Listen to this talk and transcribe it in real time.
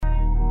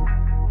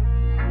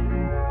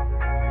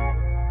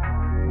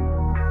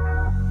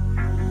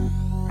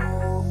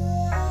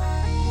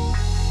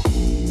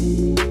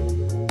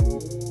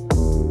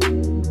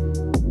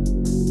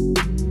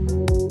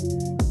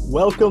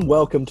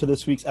Welcome to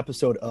this week's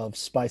episode of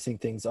Spicing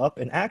Things Up,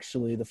 and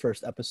actually the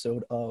first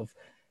episode of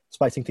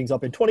Spicing Things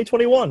Up in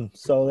 2021.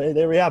 So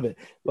there we have it.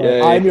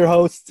 I'm your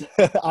host.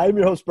 I'm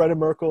your host, Brendan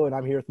Merkel, and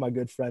I'm here with my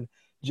good friend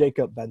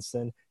Jacob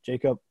Benson.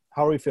 Jacob,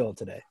 how are we feeling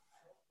today?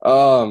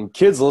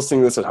 Kids listening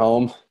to this at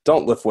home,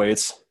 don't lift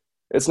weights.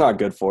 It's not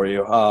good for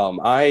you.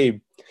 I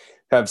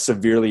have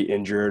severely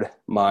injured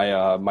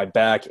my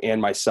back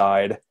and my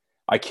side.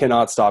 I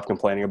cannot stop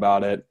complaining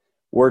about it.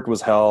 Work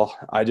was hell.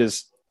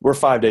 We're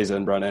 5 days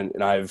in, Brennan,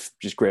 and I've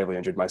just gravely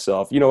injured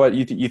myself. You know what?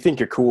 You think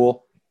you're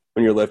cool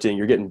when you're lifting.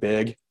 You're getting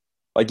big.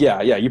 Like,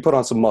 yeah, you put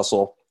on some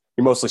muscle.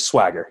 You're mostly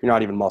swagger. You're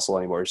not even muscle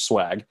anymore. You're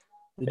swag.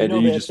 Did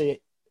you know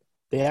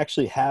they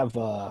actually have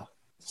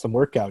some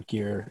workout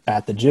gear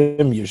at the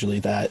gym usually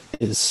that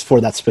is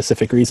for that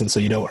specific reason, so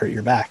you don't hurt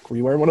your back. Were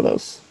you wearing one of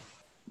those?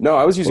 No,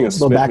 I was using a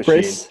Smith back machine.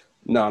 brace?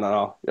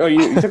 No. Oh,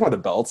 you talking about the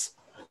belts?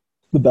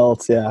 The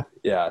belts, yeah.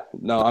 Yeah.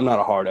 No, I'm not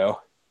a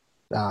hardo.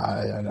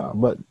 I know,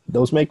 but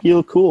those make you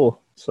look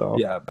cool. So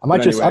yeah, I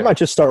might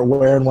just start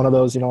wearing one of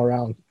those,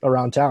 around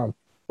town.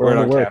 Wearing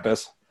on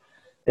campus.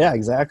 Yeah,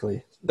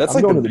 exactly. That's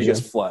like the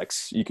biggest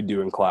flex you could do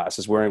in class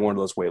is wearing one of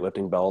those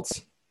weightlifting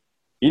belts.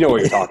 You know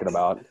what you're talking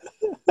about.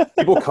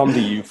 People come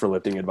to you for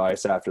lifting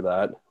advice after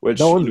that.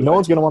 Which no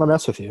one's going to want to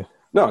mess with you.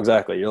 No,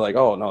 exactly. You're like,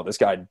 oh, no, this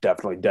guy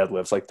definitely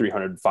deadlifts like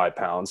 305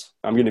 pounds.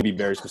 I'm going to be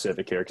very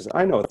specific here because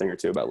I know a thing or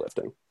two about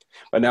lifting.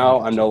 But now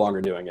I'm no longer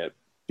doing it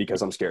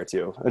because I'm scared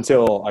to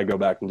until I go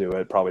back and do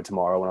it probably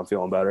tomorrow when I'm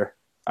feeling better.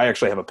 I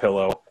actually have a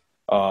pillow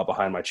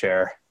behind my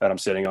chair that I'm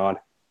sitting on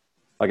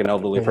like an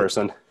elderly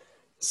person.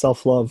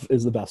 Self-love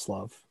is the best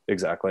love.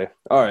 Exactly.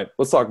 All right,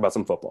 let's talk about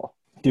some football.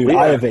 Dude,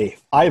 I have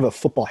a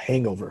football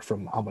hangover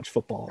from how much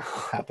football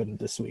happened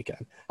this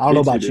weekend. I don't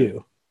know about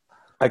you.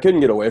 I couldn't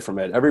get away from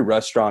it. Every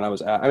restaurant I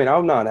was at,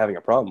 I'm not having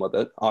a problem with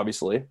it,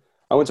 obviously.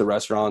 I went to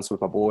restaurants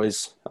with my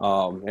boys,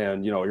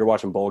 and, you're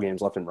watching bowl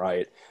games left and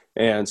right.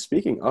 And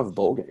speaking of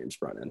bowl games,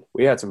 Brennan,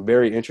 we had some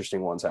very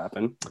interesting ones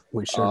happen.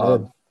 We sure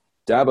did.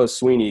 Dabo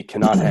Sweeney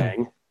cannot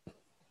hang.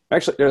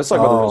 Actually, let's talk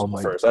about the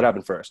results first. That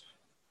happened first.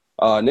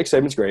 Nick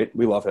Saban's great.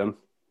 We love him.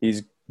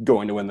 He's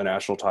going to win the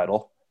national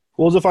title.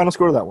 What was the final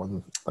score of that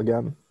one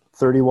again?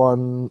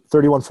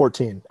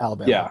 31-14,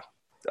 Alabama.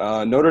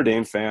 Yeah. Notre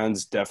Dame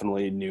fans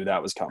definitely knew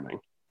that was coming.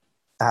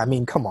 I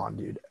mean, come on,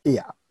 dude.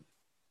 Yeah.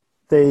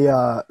 They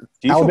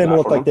Alabama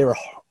looked like they were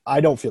 –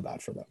 I don't feel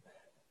bad for them.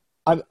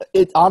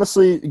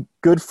 Honestly,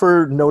 good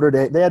for Notre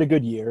Dame. They had a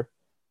good year.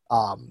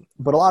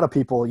 But a lot of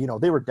people,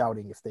 they were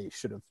doubting if they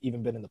should have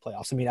even been in the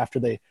playoffs. I mean, after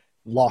they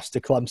lost to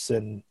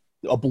Clemson,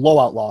 a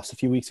blowout loss a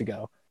few weeks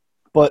ago.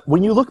 But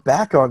when you look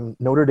back on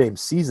Notre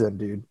Dame's season,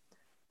 dude,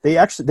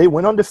 they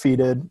went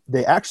undefeated.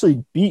 They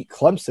actually beat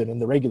Clemson in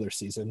the regular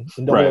season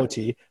in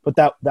OT, but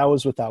that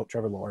was without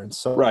Trevor Lawrence.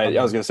 So right,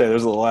 I was going to say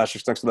there's a little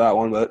asterisk next to that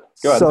one, but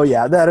go ahead. So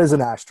yeah, that is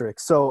an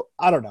asterisk. So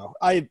I don't know.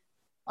 I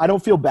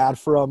don't feel bad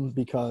for them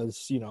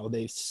because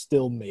they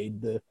still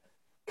made the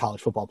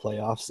college football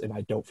playoffs, and I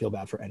don't feel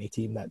bad for any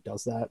team that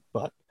does that.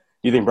 But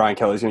you think Brian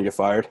Kelly's going to get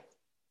fired?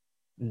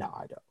 No,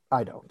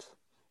 I don't.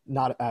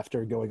 Not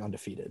after going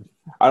undefeated.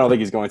 I don't think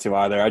he's going to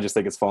either. I just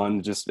think it's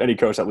fun. Just any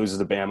coach that loses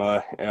to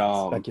Bama.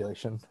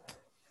 Speculation.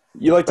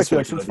 You like to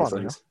speculate these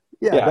things.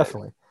 Yeah,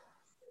 definitely.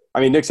 I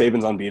mean, Nick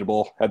Saban's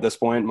unbeatable at this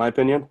point, in my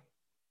opinion.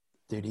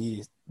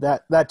 Dude,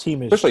 that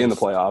team is especially in the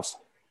playoffs.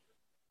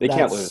 They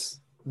can't lose.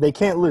 They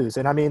can't lose,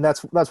 and I mean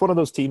that's one of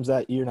those teams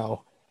that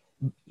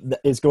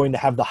is going to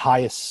have the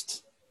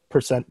highest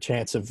 %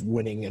 chance of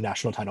winning a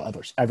national title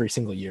every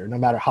single year, no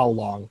matter how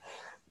long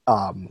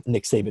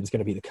Nick Saban's going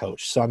to be the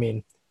coach. So I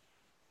mean.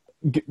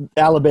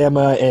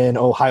 Alabama and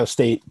Ohio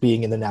State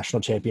being in the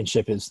national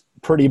championship is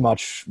pretty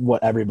much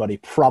what everybody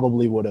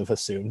probably would have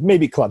assumed.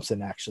 Maybe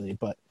Clemson actually,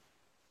 but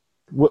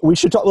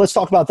let's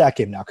talk about that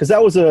game now because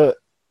that was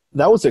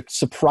a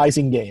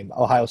surprising game,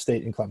 Ohio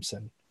State and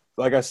Clemson.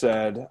 Like I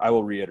said, I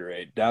will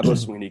reiterate: Dabo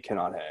Sweeney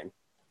cannot hang.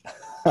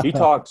 He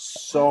talked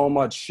so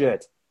much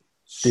shit,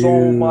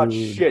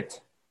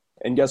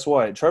 and guess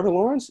what? Trevor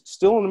Lawrence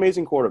still an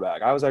amazing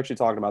quarterback. I was actually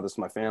talking about this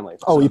with my family.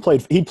 Oh, he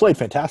played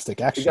fantastic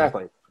actually.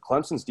 Exactly.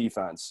 Clemson's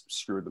defense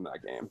screwed them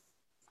that game.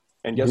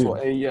 And guess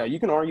what? Yeah, you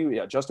can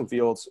argue, Justin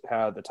Fields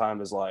had the time of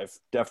his life.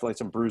 Definitely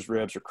some bruised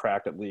ribs or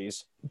cracked at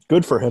least.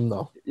 Good for him,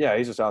 though. Yeah,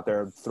 he's just out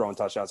there throwing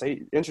touchdowns.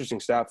 Hey, interesting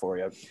stat for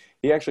you.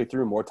 He actually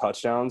threw more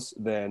touchdowns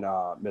than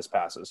missed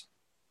passes,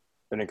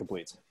 than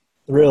incompletes.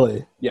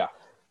 Really? Yeah.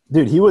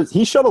 Dude,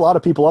 he shut a lot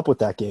of people up with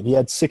that game. He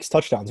had 6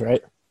 touchdowns,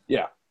 right?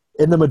 Yeah.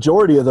 And the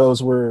majority of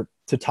those were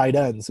to tight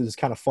ends. It was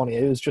kind of funny.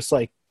 It was just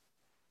like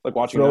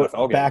watching an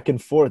NFL game. Back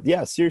and forth.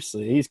 Yeah,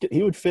 seriously.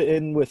 He would fit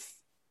in with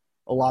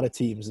a lot of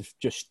teams if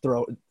just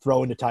throw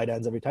into tight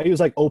ends every time. He was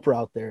like Oprah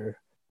out there.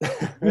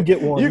 You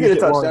get one. You get a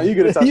touchdown. You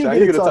get a touchdown.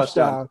 You get a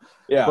touchdown.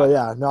 Yeah. But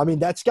yeah, no, I mean,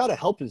 that's got to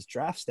help his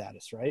draft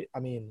status, right?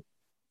 I mean.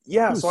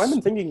 Yeah, so I've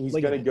been thinking he's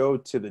going to go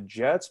to the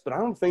Jets, but I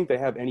don't think they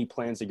have any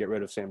plans to get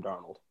rid of Sam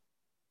Darnold.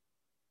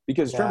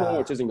 Because Trevor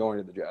Lawrence isn't going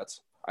to the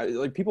Jets.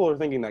 People are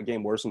thinking that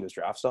game worsened his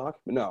draft stock,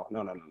 but no.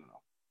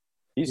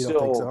 You don't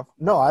think so?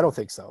 No, I don't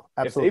think so.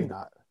 Absolutely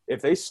not.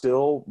 If they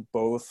still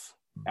both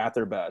at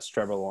their best,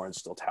 Trevor Lawrence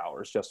still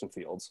towers Justin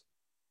Fields.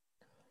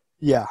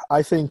 Yeah,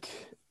 I think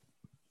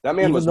that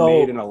man was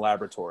made in a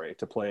laboratory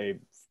to play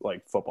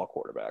like football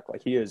quarterback.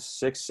 Like he is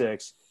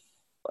 6'6".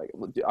 Like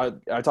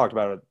I talked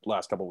about it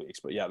last couple of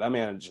weeks, but yeah, that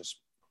man is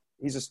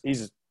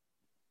he's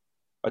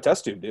a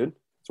test tube, dude.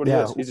 That's what he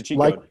is. He's a cheat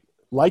code.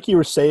 Like you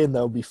were saying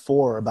though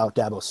before about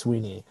Dabo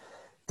Swinney,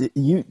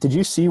 did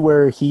you see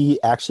where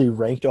he actually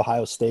ranked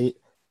Ohio State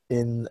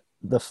in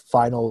the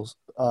finals,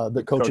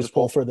 the coaches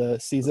poll for the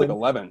season? Like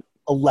 11.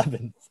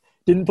 11th.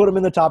 Didn't put him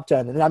in the top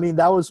 10, and I mean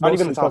that was not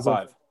even the top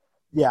 5.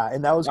 Yeah,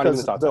 and that was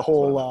because the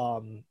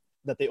whole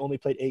that they only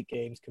played 8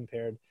 games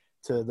compared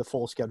to the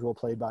full schedule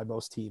played by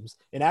most teams.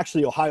 And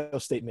actually, Ohio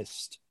State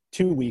missed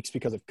 2 weeks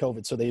because of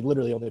COVID, so they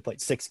literally only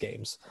played 6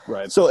 games.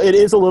 Right. So it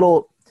is a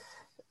little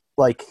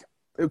like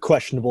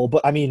questionable,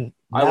 but I mean,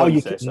 now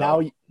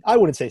I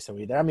wouldn't say so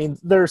either. I mean,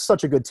 they're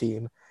such a good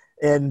team,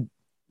 and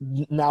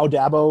now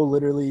Dabo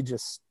literally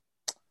just,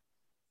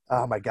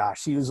 oh my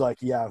gosh, he was like,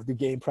 yeah, the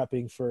game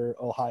prepping for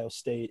Ohio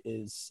State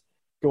is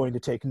going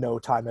to take no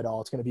time at all.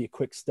 It's going to be a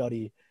quick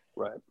study.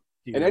 Right.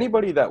 Dude. And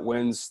anybody that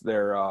wins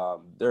their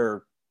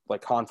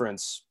like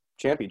conference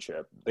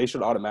championship, they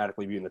should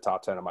automatically be in the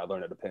top 10 in my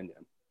learned opinion.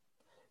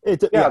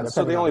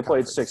 So they only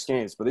played 6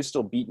 games, but they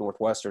still beat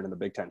Northwestern in the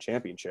Big Ten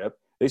championship.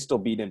 They still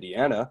beat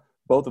Indiana.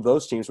 Both of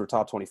those teams were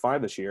top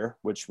 25 this year,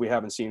 which we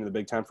haven't seen in the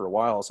Big Ten for a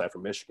while, aside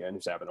from Michigan,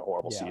 who's having a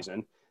horrible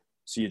season.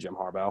 See you, Jim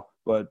Harbaugh.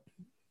 But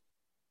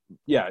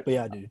yeah,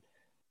 dude.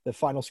 The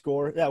final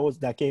score,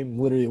 that game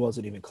literally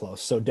wasn't even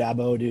close. So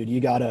Dabo, dude, you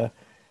gotta,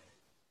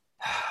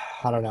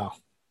 I don't know.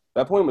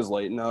 That point was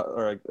late enough,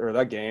 or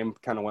that game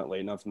kind of went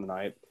late enough in the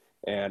night,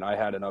 and I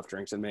had enough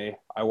drinks in me.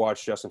 I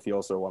watched Justin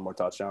Fields throw one more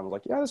touchdown. I was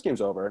like, yeah, this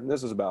game's over. And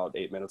this was about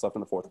 8 minutes left in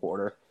the fourth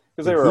quarter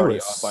because they were already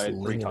up by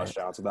 3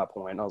 touchdowns at that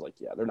point. And I was like,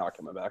 yeah, they're not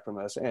coming back from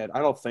this. And I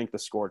don't think the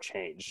score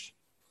changed.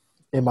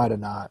 It might have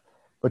not.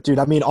 But, dude,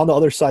 I mean, on the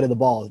other side of the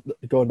ball,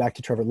 going back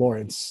to Trevor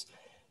Lawrence,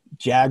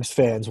 Jags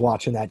fans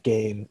watching that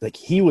game, like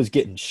he was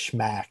getting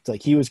schmacked.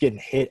 Like he was getting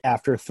hit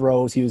after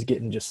throws. He was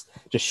getting just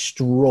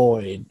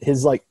destroyed.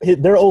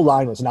 Their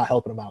O-line was not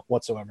helping him out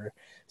whatsoever.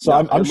 So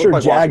no, I'm sure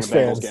like Jags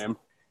fans, dude,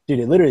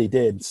 it literally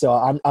did.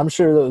 So I'm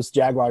sure those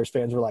Jaguars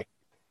fans were like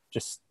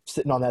just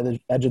sitting on the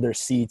edge of their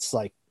seats,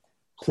 like,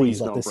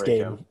 please let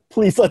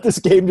this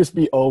game just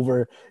be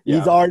over. Yeah.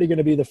 He's already going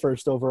to be the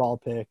first overall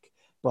pick.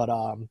 But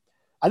I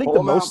think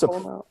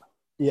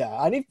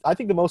I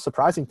think the most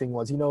surprising thing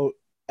was,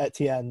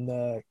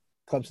 Etienne,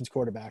 Clemson's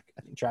quarterback,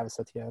 I think Travis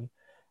Etienne,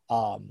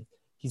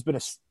 he's been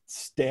a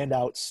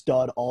standout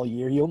stud all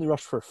year. He only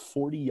rushed for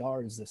 40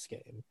 yards this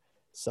game.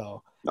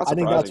 So I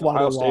think that's why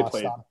Ohio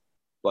State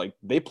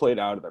they played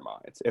out of their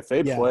minds. If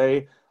they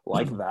play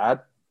like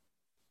that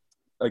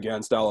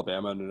against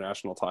Alabama in the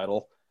national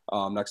title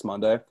next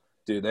Monday,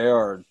 dude, they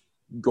are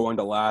going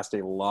to last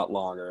a lot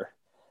longer.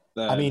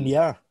 I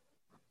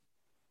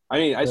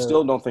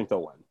still don't think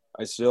they'll win.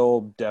 I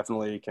still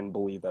definitely can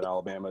believe that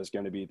Alabama is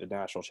going to be the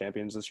national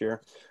champions this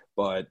year,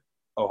 but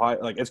Ohio,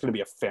 it's going to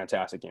be a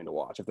fantastic game to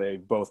watch if they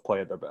both play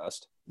at their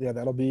best. Yeah,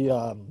 that'll be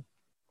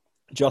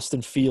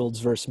Justin Fields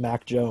versus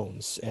Mac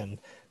Jones, and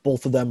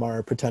both of them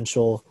are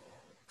potential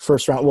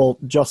first round. Well,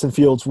 Justin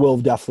Fields will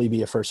definitely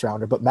be a first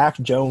rounder, but Mac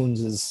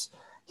Jones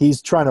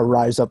he's trying to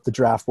rise up the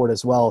draft board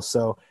as well.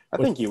 So I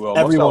think he will.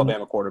 Most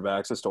Alabama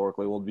quarterbacks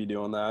historically will be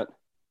doing that.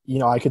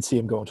 I could see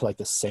him going to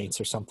the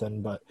Saints or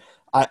something, but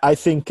I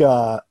think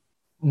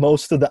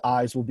most of the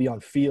eyes will be on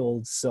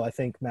Fields, so I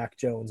think Mac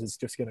Jones is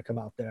just going to come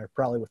out there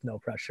probably with no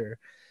pressure.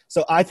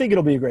 So I think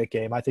it'll be a great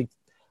game. I think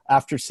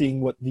after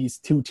seeing what these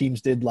two teams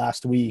did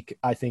last week,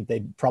 I think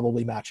they'd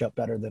probably match up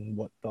better than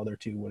what the other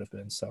two would have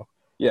been. So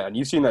yeah, and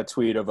you've seen that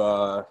tweet of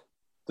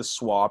the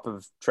swap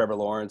of Trevor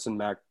Lawrence and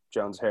Mac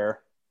Jones' hair?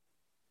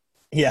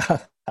 Yeah,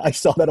 I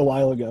saw that a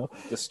while ago.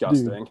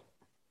 Disgusting. Dude.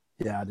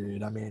 Yeah,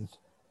 dude, I mean.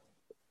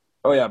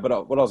 Oh, yeah,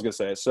 but what I was going to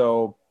say,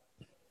 so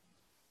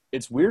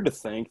it's weird to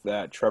think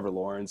that Trevor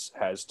Lawrence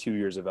has 2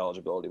 years of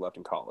eligibility left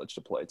in college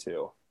to play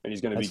too, and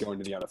he's going to be going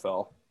to the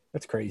NFL.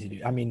 That's crazy,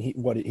 dude. I mean,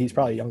 he's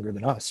probably younger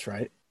than us,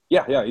 right?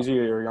 Yeah, he's a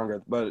year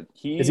younger, but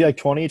is he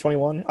 20,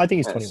 21? I think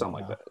he's 21. Something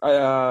like that.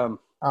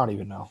 I don't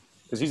even know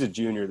because he's a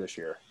junior this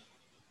year.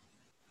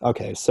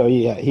 Okay, so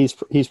yeah, he's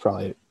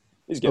probably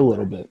a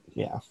little bit,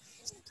 yeah.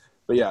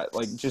 But yeah,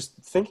 just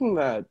thinking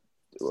that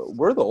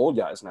we're the old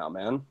guys now,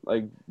 man.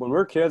 When we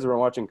were kids and we were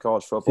watching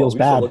college football, we used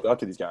to look up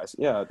to these guys.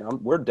 Yeah,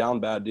 we're down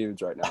bad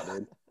dudes right now,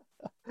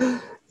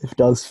 dude.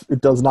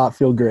 It does not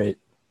feel great.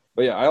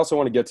 But yeah, I also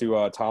want to get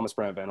to Thomas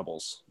Brant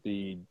Venables,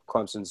 the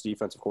Clemson's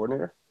defensive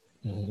coordinator.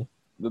 Mm-hmm.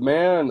 The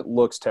man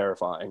looks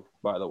terrifying,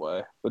 by the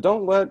way. But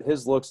don't let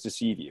his looks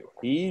deceive you.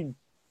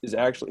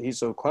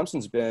 So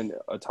Clemson's been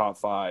a top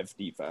 5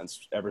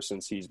 defense ever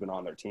since he's been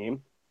on their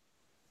team.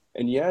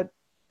 And yet,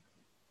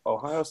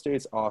 Ohio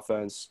State's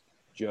offense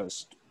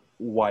just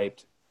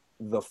wiped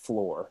the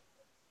floor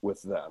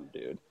with them,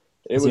 dude.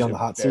 Is he on the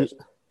hot seat?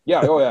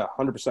 Yeah,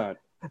 100%.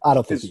 I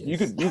don't think you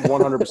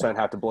 100%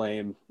 have to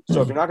blame.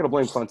 So if you're not going to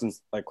blame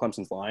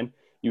Clemson's line,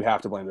 you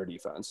have to blame their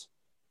defense.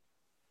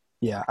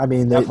 Yeah, I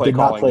mean, they did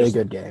not play a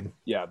good game.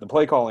 Yeah, the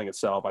play calling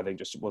itself, I think,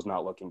 just was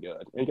not looking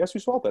good. And guess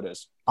whose fault that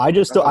is? I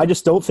just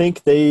don't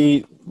think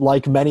they,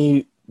 like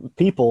many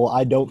people,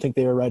 I don't think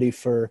they were ready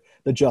for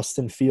the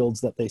Justin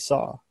Fields that they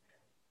saw.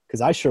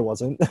 Because I sure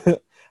wasn't.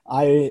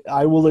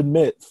 I will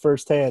admit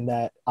firsthand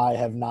that I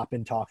have not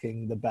been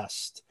talking the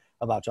best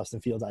about Justin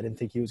Fields. I didn't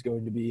think he was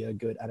going to be a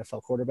good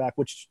NFL quarterback,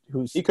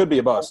 he could be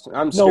a bust.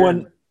 I'm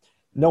scared.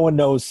 No one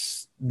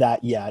knows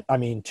that yet. I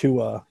mean,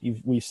 Tua,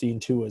 we've seen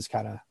Tua's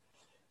kind of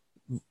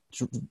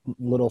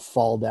little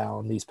fall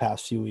down these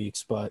past few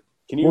weeks, but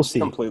can you we'll see.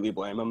 Completely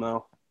blame him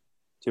though,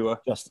 Tua?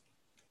 Just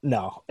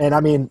no. And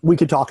I mean, we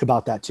could talk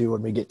about that too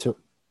when we get to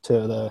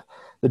the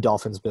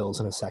Dolphins Bills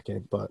in a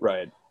second, but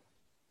right.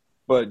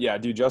 But yeah,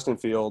 dude, Justin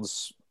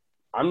Fields,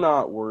 I'm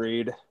not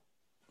worried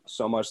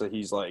so much that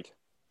he's like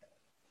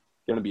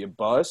going to be a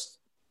bust,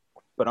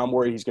 but I'm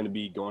worried he's going to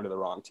be going to the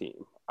wrong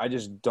team. I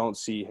just don't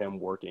see him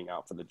working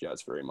out for the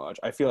Jets very much.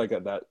 I feel like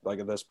at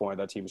this point,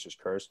 that team is just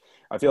cursed.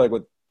 I feel like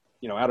with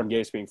Adam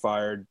Gase being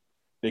fired,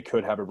 they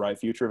could have a bright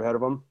future ahead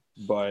of them,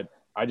 but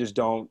I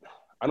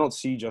don't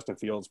see Justin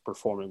Fields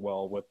performing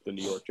well with the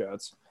New York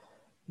Jets.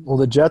 Well,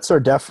 the Jets are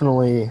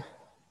definitely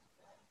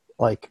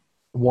like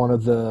one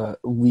of the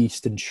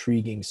least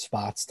intriguing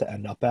spots to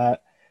end up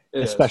at,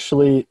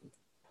 especially.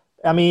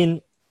 I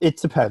mean, it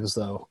depends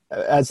though.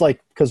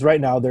 Because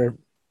right now they're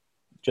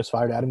just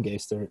fired Adam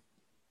Gase. They're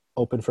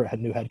open for a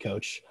new head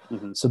coach,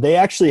 so they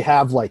actually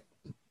have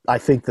I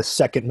think the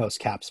second most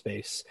cap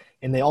space,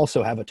 and they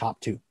also have a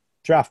top 2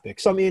 draft pick.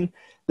 So I mean,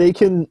 they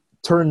can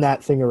turn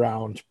that thing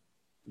around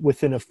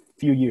within a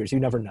few years. You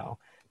never know,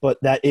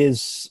 but that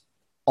is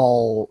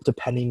all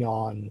depending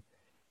on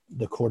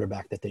the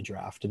quarterback that they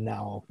draft. And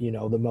now,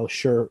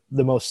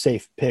 the most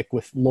safe pick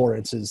with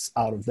Lawrence is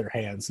out of their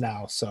hands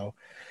now. So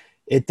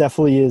it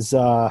definitely is,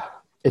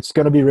 it's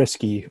going to be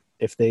risky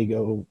if they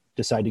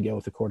decide to go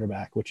with a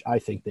quarterback, which I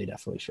think they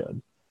definitely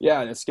should. Yeah.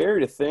 And it's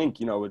scary to think,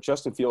 with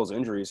Justin Fields'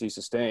 injuries he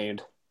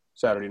sustained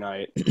Friday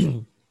night.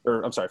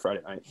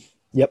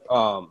 Yep.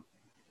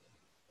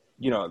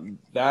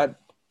 That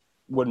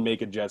would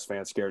make a Jets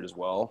fan scared as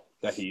well,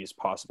 that he's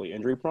possibly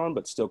injury prone,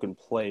 but still can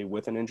play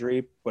with an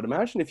injury. But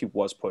imagine if he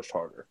was pushed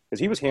harder, because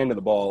he was handing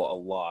the ball a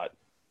lot.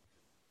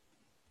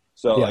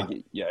 So,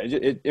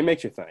 it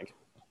makes you think.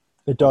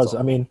 It does.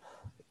 I mean,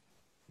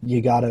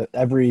 you got to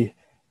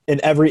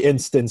in every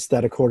instance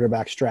that a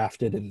quarterback's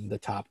drafted in the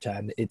top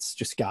 10, it's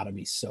just got to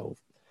be so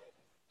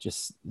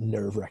just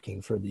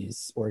nerve-wracking for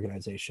these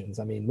organizations.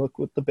 I mean, look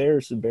with the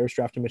Bears. The Bears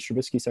drafted Mitch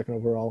Trubisky second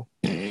overall.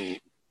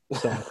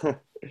 So,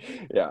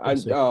 yeah.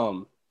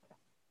 Do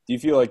you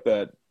feel like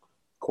that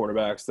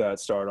quarterbacks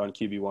that start on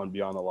QB1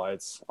 Beyond the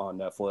Lights on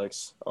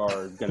Netflix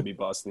are going to be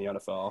busts in the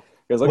NFL?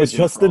 Was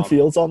Justin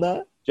Fields on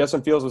that?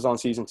 Justin Fields was on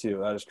season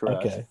 2. That is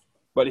correct. Okay.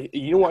 But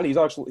you know what? He's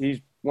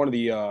one of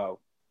the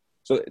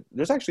so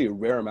there's actually a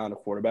rare amount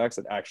of quarterbacks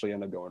that actually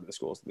end up going to the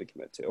schools that they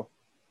commit to.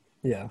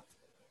 Yeah.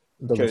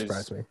 Doesn't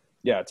surprise me.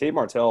 Yeah, Tate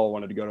Martell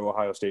wanted to go to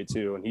Ohio State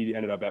too, and he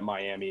ended up at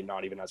Miami,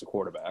 not even as a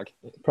quarterback.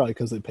 Probably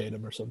because they paid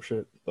him or some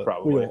shit. But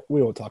probably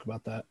we won't talk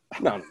about that.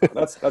 No,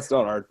 that's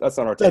not our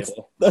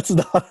table. That's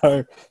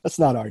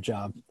not our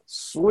job.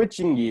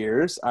 Switching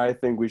gears, I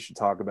think we should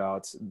talk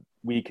about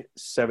Week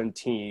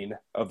 17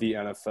 of the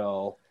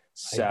NFL.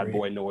 Sad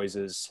boy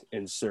noises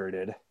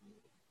inserted.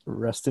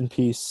 Rest in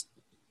peace,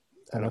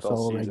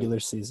 NFL regular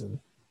season.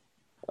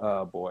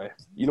 Oh boy,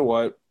 you know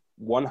what?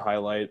 One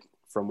highlight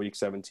from Week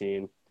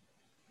 17.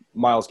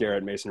 Myles Garrett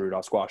and Mason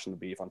Rudolph squashing the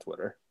beef on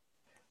Twitter.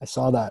 I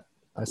saw that.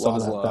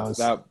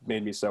 That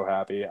made me so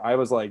happy. I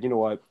was like, you know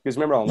what? Because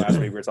remember on last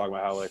week we were talking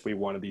about how we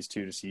wanted these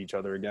two to see each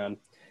other again.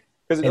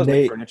 Because it does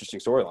make for an interesting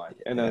storyline.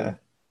 And then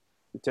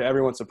to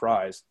everyone's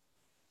surprise,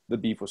 the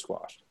beef was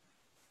squashed.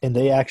 And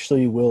they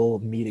actually will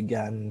meet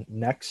again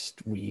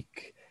next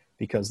week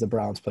because the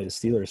Browns play the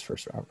Steelers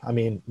first round. I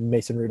mean,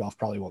 Mason Rudolph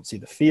probably won't see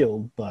the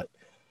field, but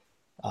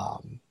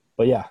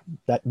yeah,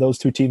 those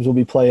two teams will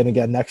be playing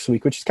again next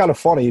week, which is kind of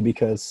funny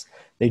because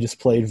they just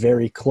played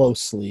very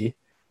closely.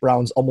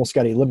 Browns almost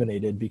got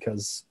eliminated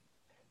because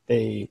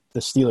the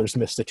Steelers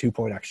missed a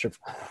 2-point extra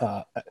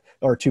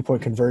or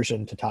 2-point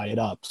conversion to tie it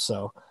up.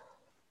 So,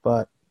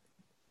 but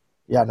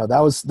yeah, no, that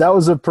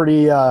was a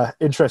pretty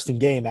interesting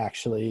game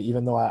actually.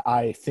 Even though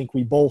I think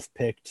we both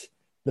picked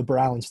the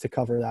Browns to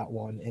cover that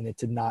one, and it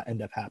did not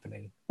end up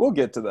happening. We'll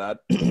get to that.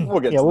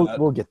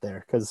 We'll get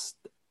there because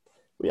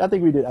I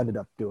think we ended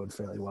up doing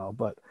fairly well.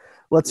 But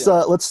let's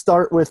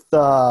start with.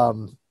 I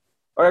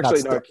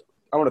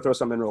want to throw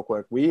something in real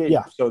quick.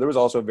 So there was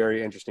also a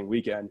very interesting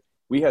weekend.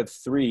 We had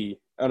 3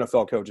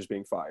 NFL coaches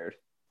being fired.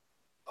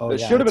 It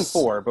should have been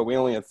 4, but we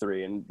only had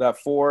 3. And that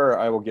 4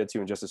 I will get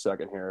to in just a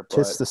second here. But,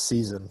 tis the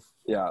season.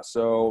 Yeah,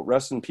 so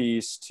rest in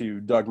peace to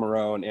Doug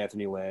Marrone,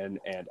 Anthony Lynn,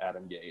 and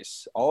Adam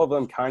Gase. All of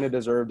them kind of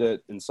deserved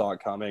it and saw it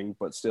coming,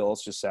 but still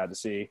it's just sad to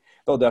see.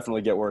 They'll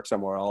definitely get work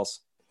somewhere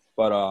else.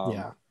 But,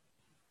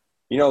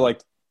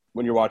 like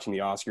when you're watching the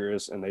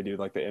Oscars and they do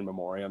like the in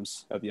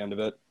memoriams at the end of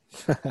it.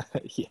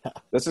 Yeah.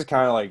 This is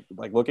kind of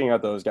like looking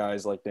at those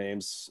guys like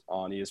names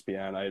on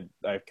ESPN.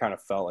 I kind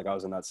of felt like I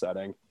was in that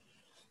setting.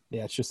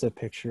 Yeah, it's just a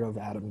picture of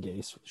Adam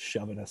Gase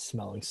shoving a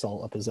smelling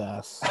salt up his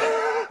ass.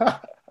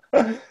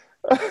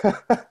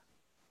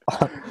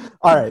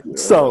 All right,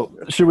 so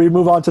should we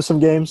move on to some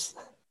games?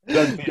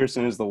 Doug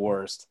Peterson is the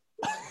worst.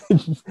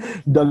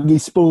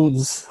 Dougie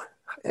Spoons.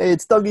 Hey,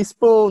 it's Dougie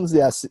Spoons.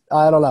 Yes,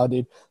 I don't know,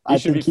 dude. He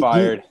should be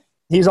fired.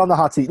 He's on the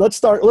hot seat. Let's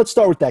start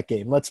with that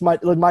game.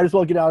 Might as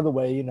well get out of the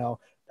way.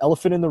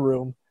 Elephant in the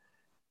room.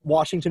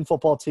 Washington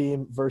football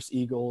team versus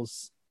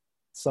Eagles.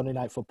 Sunday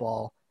Night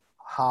Football.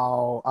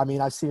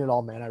 I've seen it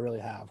all, man. I really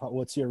have.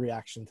 What's your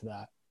reaction to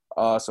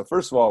that? So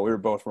first of all, we were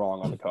both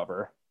wrong on the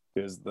cover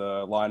because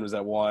the line was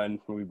at 1.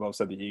 We both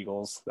said the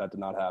Eagles. That did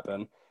not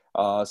happen.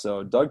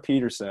 So Doug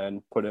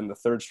Peterson put in the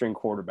third-string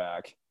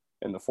quarterback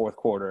in the fourth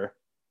quarter,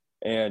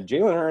 and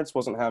Jalen Hurts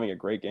wasn't having a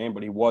great game,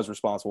 but he was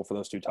responsible for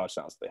those 2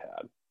 touchdowns they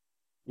had.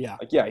 Yeah,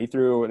 he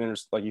threw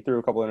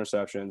a couple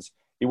interceptions.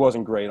 He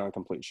wasn't great on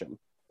completion,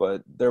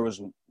 but there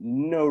was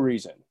no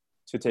reason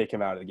to take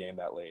him out of the game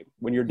that late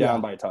when you're down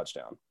by a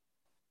touchdown.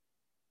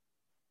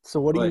 So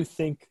what do you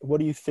think? What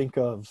do you think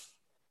of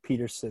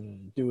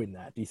Peterson doing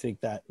that? Do you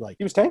think that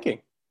he was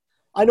tanking?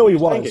 I know he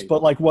was,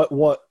 but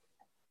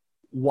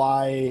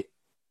why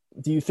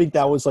do you think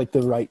that was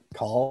the right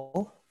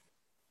call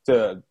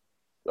to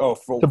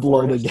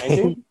blow the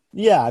game?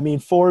 Yeah, I mean,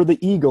 for the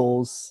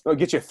Eagles, it'll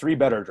get you 3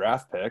 better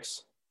draft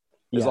picks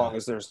as long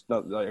as there's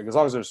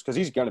because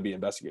he's going to be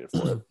investigated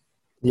for it.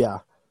 Yeah,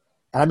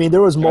 and I mean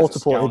there was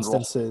multiple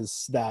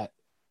instances that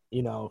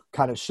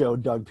kind of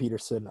showed Doug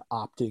Peterson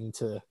opting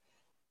to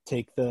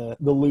take the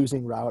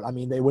losing route. I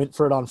mean, they went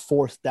for it on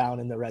 4th down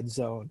in the red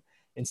zone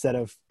instead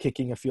of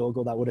kicking a field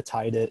goal that would have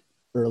tied it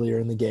earlier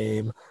in the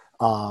game.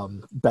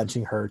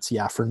 Benching Hurts,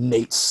 for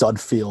Nate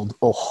Sudfeld,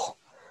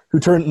 who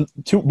turned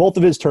both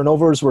of his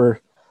turnovers were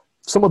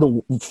some of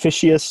the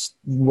fishiest,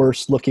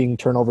 worst-looking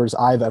turnovers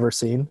I've ever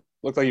seen.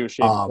 Looked like he was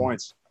shaving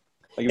points.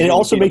 And it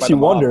also makes you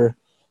wonder.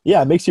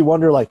 Yeah, it makes you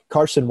wonder.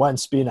 Carson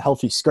Wentz being a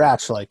healthy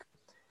scratch,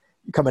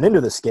 coming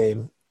into this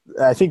game.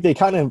 I think they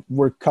kind of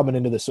were coming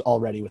into this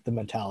already with the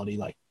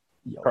mentality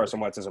Carson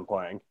Wentz isn't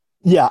playing.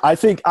 Yeah, I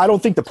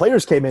don't think the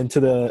players came into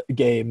the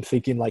game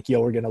thinking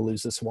we're going to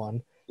lose this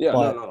one. Yeah,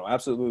 no,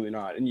 absolutely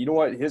not. And you know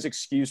what? His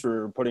excuse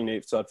for putting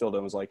Nate Sudfeld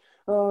in was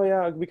oh,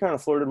 yeah, we kind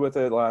of flirted with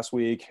it last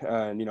week,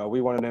 and,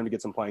 we wanted him to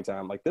get some playing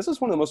time. This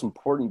is one of the most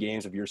important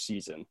games of your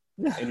season,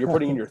 and you're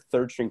putting in your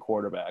third-string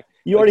quarterback.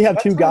 You already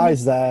have 2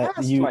 guys that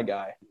my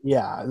guy.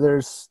 Yeah,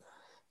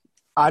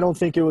 I don't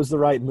think it was the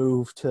right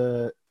move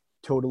to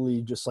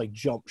totally just,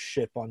 jump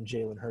ship on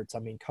Jalen Hurts. I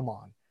mean, come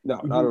on.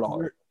 No, not at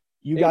all.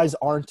 You guys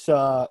aren't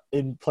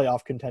in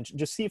playoff contention.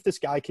 Just see if this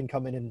guy can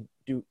come in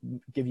and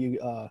give you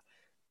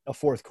a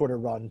fourth quarter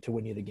run to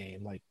win you the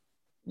game.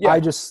 I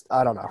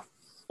don't know.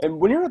 And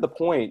when you're at the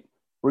point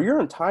where your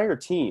entire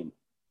team,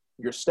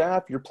 your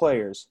staff, your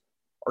players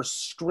are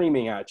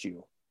screaming at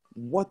you,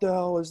 what the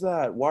hell is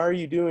that? Why are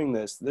you doing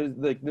this?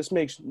 This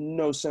makes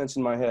no sense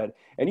in my head.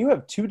 And you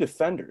have 2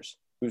 defenders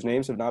whose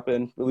names have not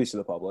been released to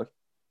the public.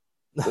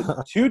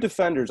 The 2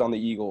 defenders on the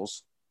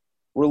Eagles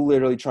were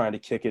literally trying to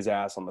kick his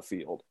ass on the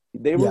field.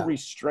 They were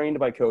restrained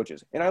by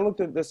coaches. And I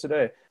looked at this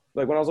today.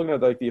 When I was looking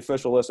at the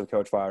official list of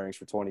coach firings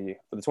for the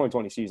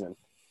 2020 season,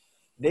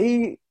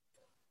 they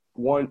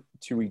want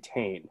to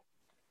retain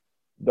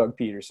Doug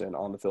Peterson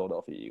on the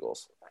Philadelphia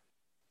Eagles.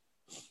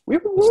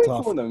 We've been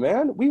rooting for them,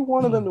 man. We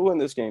wanted them to win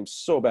this game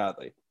so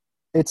badly.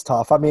 It's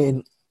tough. I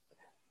mean,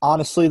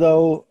 honestly,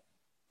 though,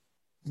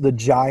 the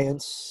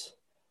Giants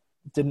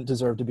didn't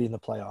deserve to be in the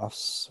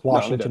playoffs.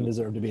 Washington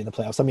deserved to be in the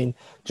playoffs. I mean,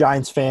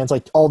 Giants fans,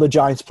 all the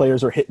Giants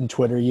players were hitting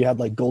Twitter. You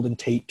had Golden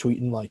Tate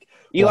tweeting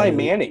Eli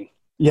Manning.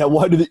 Yeah,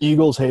 why do the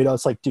Eagles hate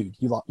us? Dude,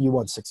 you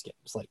won 6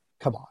 games.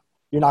 Come on.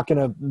 You're not going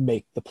to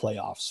make the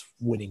playoffs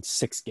winning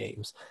 6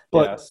 games.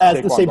 But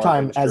at the same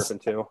time,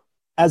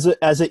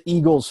 as an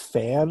Eagles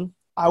fan,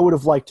 I would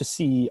have liked to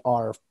see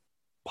our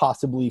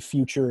possibly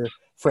future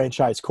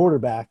franchise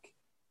quarterback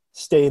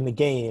stay in the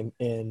game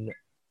and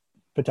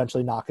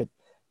potentially knock a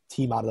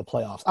team out of the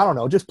playoffs. I don't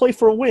know. Just play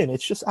for a win.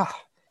 It's just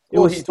it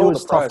was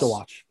tough to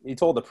watch. He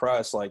told the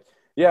press,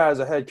 as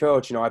a head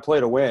coach, I play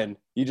to win.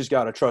 You just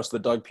got to trust the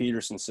Doug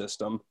Peterson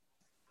system.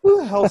 Who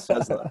the hell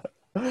says that?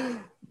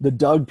 The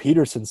Doug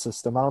Peterson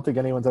system. I don't think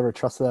anyone's ever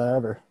trusted that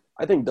ever.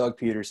 I think Doug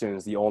Peterson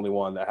is the only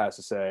one that has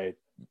to say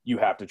you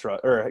have to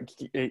trust – or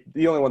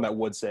the only one that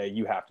would say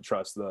you have to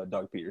trust the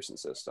Doug Peterson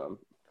system.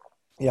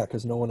 Yeah,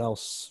 because no one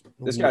else –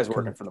 This guy's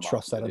working for the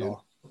trust Mafia, that at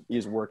all. He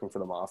is working for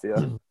the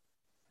Mafia.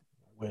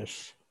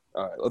 Wish.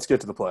 All right, let's get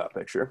to the playoff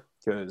picture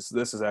because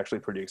this is actually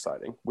pretty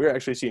exciting. We're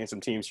actually seeing some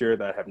teams here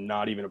that have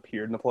not even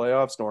appeared in the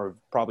playoffs nor have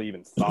probably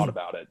even thought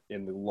about it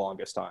in the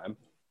longest time.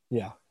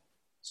 Yeah.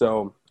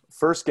 So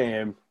first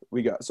game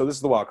we got – so this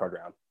is the wildcard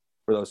round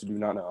for those who do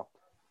not know.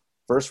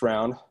 First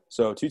round,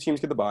 so 2 teams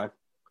get the bye.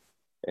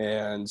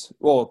 And,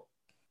 well,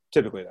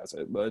 typically that's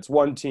it. But it's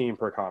 1 team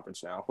per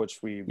conference now, which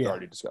we've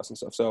already discussed and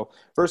stuff. So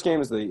first game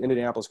is the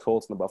Indianapolis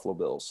Colts and the Buffalo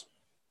Bills.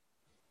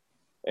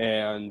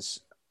 And –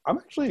 I'm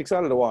actually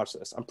excited to watch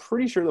this. I'm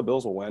pretty sure the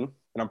Bills will win,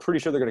 and I'm pretty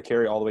sure they're going to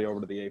carry all the way over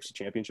to the AFC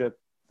Championship.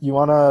 You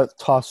want to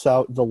toss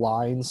out the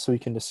lines so we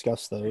can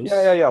discuss those?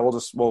 Yeah.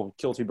 We'll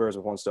kill two birds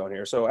with one stone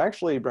here. So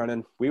actually,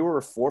 Brennan, we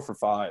were 4 for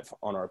 5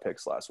 on our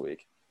picks last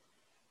week.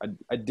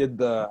 I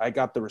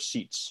got the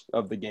receipts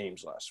of the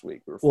games last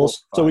week. We were 4 for 5.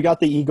 So we got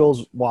the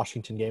Eagles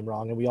Washington game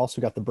wrong, and we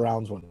also got the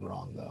Browns one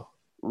wrong though.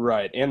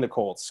 Right, and the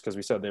Colts, because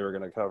we said they were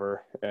going to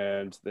cover,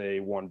 and they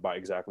won by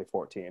exactly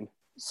 14.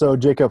 So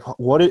Jacob,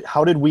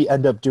 how did we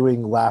end up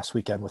doing last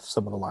weekend with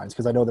some of the lines?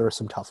 Because I know there were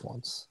some tough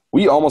ones.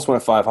 We almost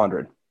went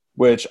 500,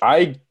 which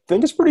I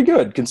think is pretty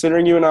good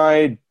considering you and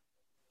I,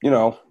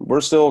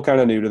 we're still kind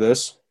of new to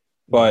this,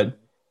 but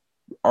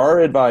our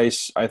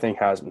advice, I think,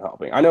 has been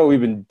helping. I know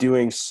we've been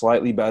doing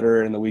slightly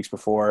better in the weeks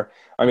before.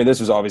 I mean, this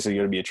was obviously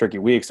going to be a tricky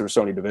week. There were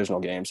so many divisional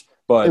games.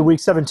 But week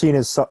 17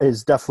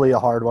 is definitely a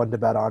hard one to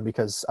bet on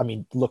because, I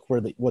mean, look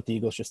what the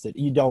Eagles just did.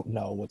 You don't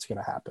know what's going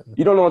to happen.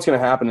 You don't know what's going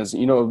to happen.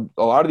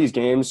 A lot of these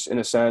games, in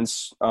a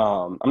sense,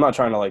 I'm not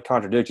trying to,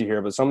 contradict you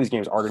here, but some of these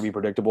games are going to be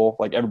predictable.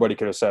 Like, everybody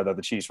could have said that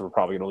the Chiefs were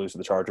probably going to lose to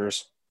the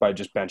Chargers by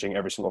just benching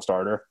every single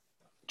starter.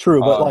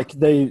 True, but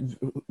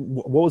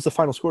what was the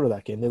final score to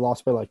that game? They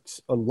lost by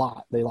a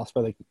lot. They lost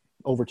by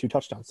over 2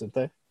 touchdowns, didn't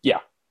they? Yeah.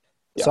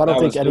 So I don't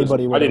think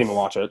anybody would. I didn't even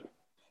watch it.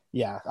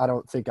 Yeah, I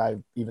don't think I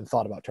even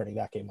thought about turning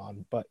that game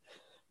on. But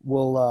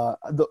the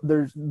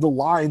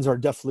lines are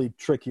definitely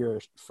trickier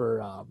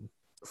for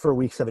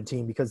week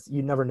 17 because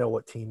you never know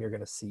what team you're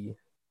going to see.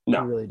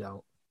 No, you really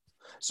don't.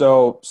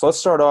 So let's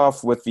start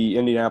off with the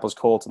Indianapolis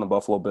Colts and the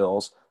Buffalo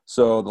Bills.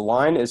 So the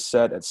line is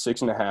set at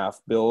 6.5.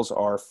 Bills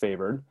are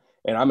favored.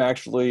 And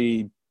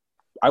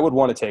I would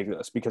want to take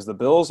this because the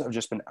Bills have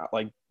just been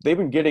they've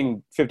been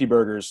getting 50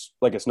 burgers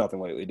like it's nothing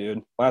lately,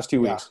 dude. Last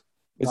 2 weeks.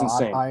 It's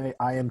insane.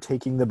 I am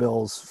taking the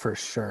Bills for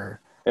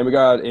sure. And we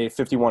got a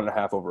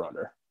 51.5 over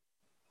under.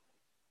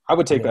 I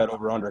would take that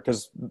over under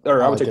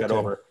I would take that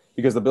over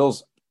because the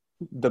Bills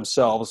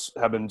themselves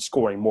have been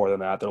scoring more than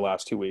that their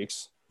last 2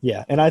 weeks.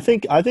 Yeah, and I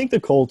think the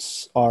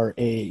Colts are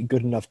a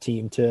good enough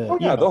team to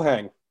they'll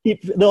hang.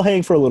 They'll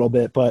hang for a little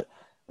bit, but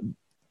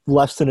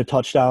less than a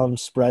touchdown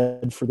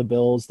spread for the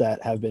Bills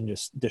that have been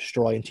just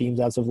destroying teams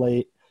as of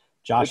late.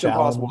 It's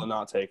impossible to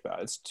not take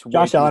that. It's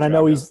Josh Allen.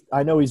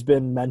 I know he's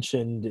been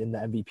mentioned in the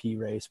MVP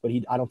race, but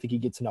I don't think he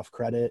gets enough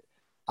credit.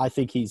 I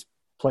think he's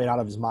playing out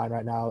of his mind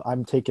right now.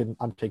 I'm taking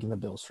the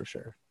Bills for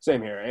sure.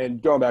 Same here.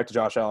 And going back to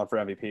Josh Allen for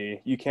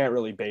MVP, you can't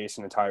really base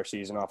an entire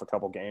season off a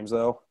couple games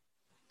though.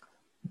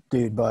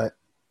 Dude, but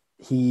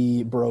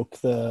he broke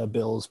the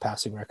Bills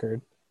passing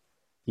record.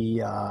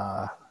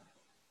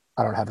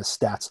 I don't have his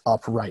stats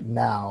up right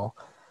now,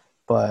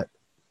 but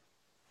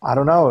I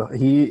don't know.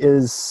 He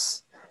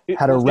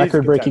had a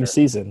record-breaking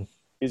season.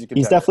 He's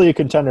definitely a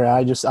contender.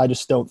 I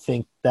just don't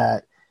think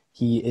that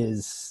he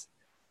is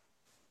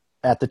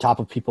at the top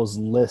of people's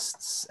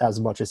lists as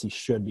much as he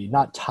should be.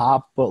 Not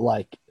top, but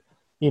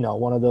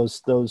one of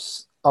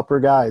those upper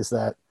guys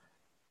that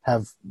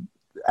have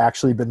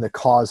actually been the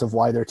cause of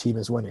why their team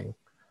is winning.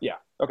 Yeah.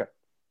 Okay.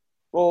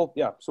 Well,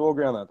 yeah, so we'll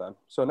agree on that then.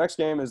 So next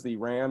game is the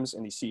Rams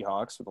and the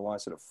Seahawks with the line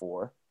set at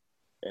 4,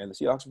 and the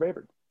Seahawks are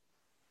favored.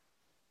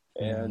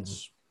 And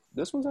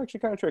this one's actually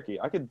kind of tricky.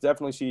 I could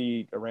definitely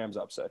see a Rams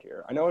upset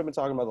here. I know I've been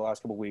talking about the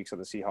last couple of weeks that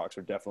the Seahawks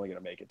are definitely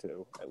going to make it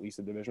to at least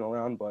the divisional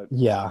round, but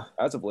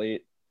as of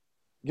late,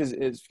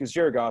 because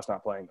Jared Goff's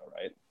not playing though,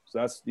 right? So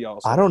that's the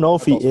also. I don't know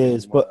if he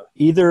is, but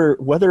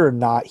whether or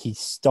not he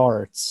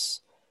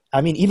starts, I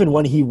mean, even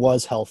when he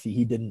was healthy,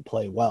 he didn't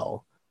play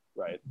well.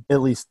 Right.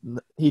 At least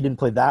he didn't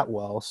play that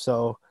well.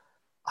 So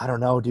I don't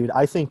know, dude.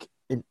 I think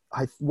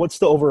what's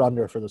the over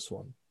under for this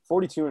one?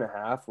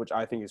 42.5, which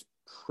I think is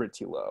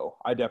pretty low.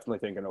 I definitely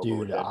think an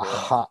over. Dude,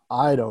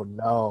 I don't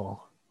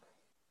know.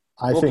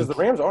 Because the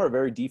Rams are a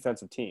very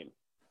defensive team.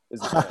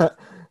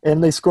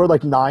 And they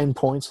scored 9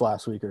 points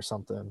last week or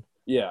something.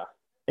 Yeah.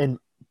 And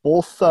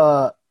both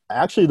of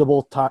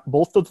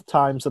the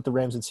times that the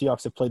Rams and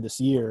Seahawks have played this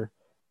year,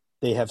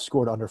 they have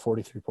scored under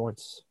 43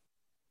 points.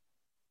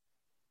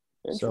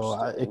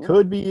 So it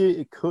could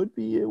be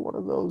one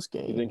of those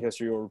games. You think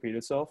history will repeat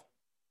itself?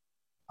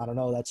 I don't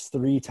know. That's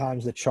 3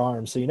 times the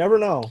charm, so you never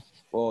know.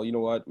 Well, you know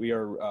what?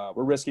 We're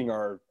risking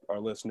our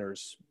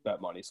listeners'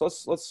 bet money. So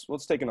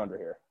let's take an under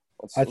here.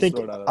 I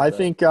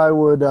think I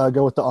would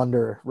go with the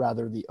under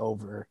rather the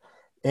over,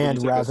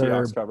 and rather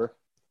Seahawks cover.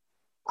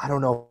 I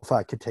don't know if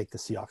I could take the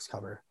Seahawks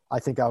cover. I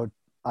think I would.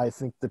 I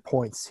think the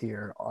points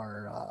here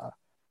are.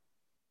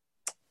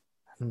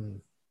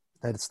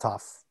 That it's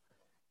tough.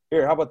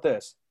 Here, how about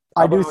this?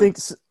 I do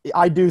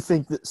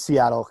think that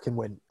Seattle can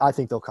win. I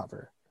think they'll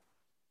cover.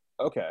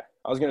 Okay.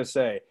 I was going to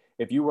say,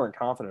 if you weren't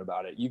confident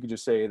about it, you could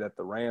just say that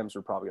the Rams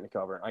were probably going to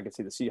cover, and I could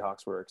see the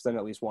Seahawks were, because then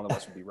at least one of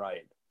us would be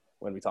right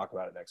when we talk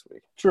about it next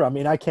week. Sure. I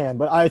mean, I can,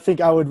 but I think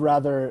I would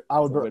rather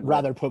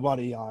put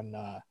money on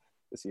the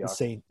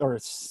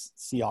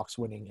Seahawks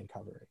winning and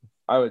covering.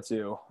 I would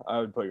too. I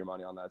would put your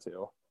money on that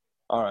too.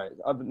 All right.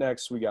 Up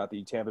next, we got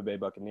the Tampa Bay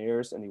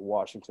Buccaneers and the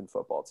Washington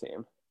Football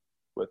Team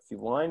with the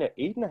line at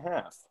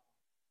 8.5.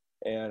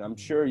 And I'm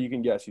sure you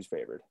can guess who's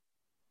favored.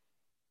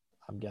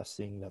 I'm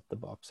guessing that the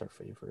Bucs are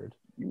favored.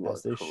 You are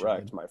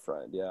correct, my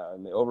friend. Yeah,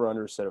 and the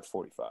over-under is set at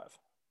 45.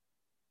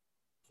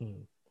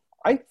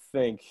 I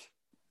think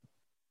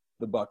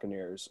the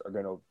Buccaneers are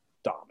going to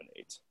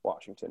dominate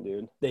Washington,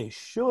 dude. They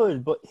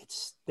should, but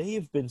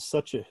they've been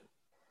such a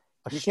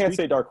you can't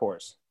say dark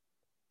horse.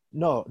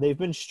 No, they've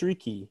been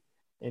streaky,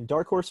 and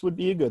dark horse would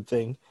be a good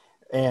thing.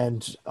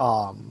 And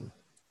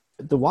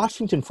the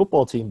Washington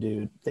football team,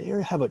 dude, they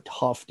have a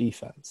tough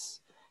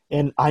defense.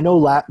 And I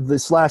know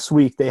this last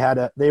week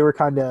they were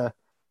kind of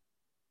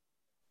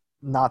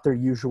not their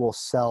usual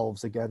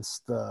selves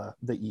against the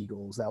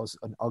Eagles. That was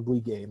an ugly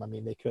game. I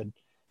mean,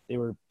 they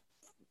were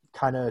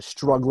kind of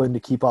struggling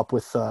to keep up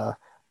with a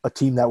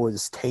team that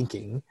was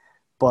tanking,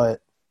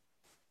 but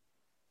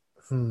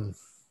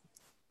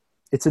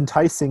it's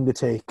enticing to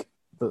take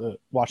the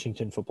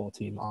Washington football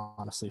team,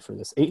 honestly, for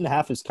this.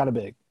 8.5 is kind of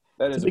big.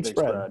 That is a big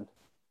spread.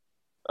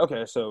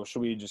 Okay, so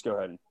should we just go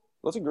ahead and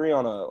let's agree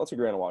on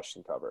a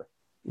Washington cover?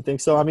 You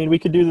think so? I mean, we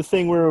could do the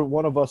thing where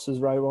one of us is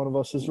right, one of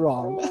us is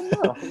wrong.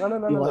 No.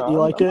 You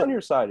like it? I'm on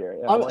your side here.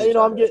 Yeah,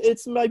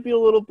 it might be a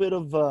little bit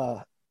of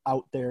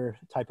out there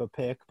type of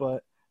pick,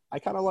 but I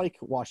kind of like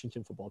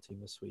Washington football team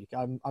this week.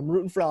 I'm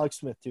rooting for Alex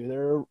Smith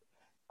too.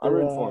 I'm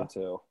rooting for him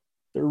too.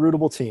 They're a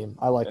rootable team.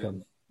 I like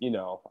them. You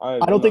know, I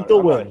don't think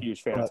they'll win. I'm not a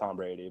huge fan of Tom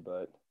Brady,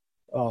 but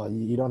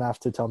you don't have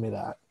to tell me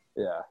that.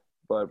 Yeah,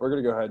 but we're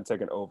gonna go ahead and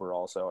take an over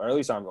also, or at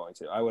least I'm going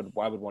to. I would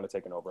want to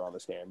take an over on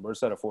this game. We're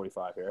set at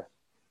 45 here.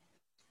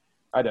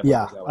 I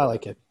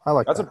like it. I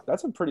like that.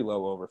 That's a pretty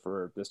low over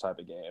for this type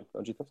of game,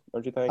 don't you think?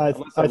 I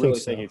think so.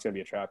 It's gonna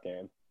be a trap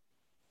game.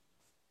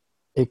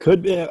 It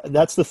could be.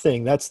 That's the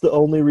thing. That's the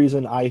only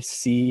reason I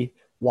see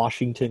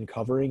Washington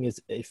covering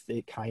is if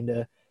it kind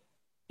of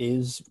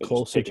is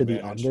closer to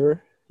the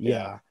under.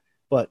 Yeah.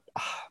 But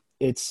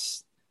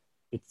this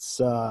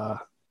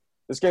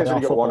game's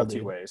going to go one of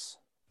two ways.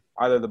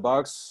 Either the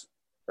Bucs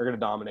are going to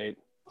dominate.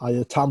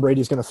 Tom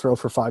Brady's going to throw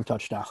for 5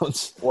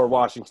 touchdowns. Or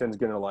Washington's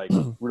going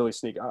to really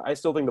sneak. I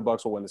still think the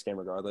Bucs will win this game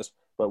regardless,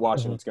 but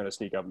Washington's going to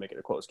sneak up and make it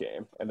a close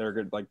game. And they're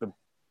good. Like the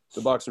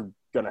Bucs are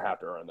going to have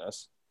to earn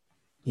this.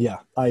 Yeah,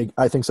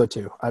 I think so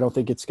too. I don't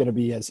think it's going to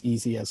be as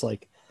easy as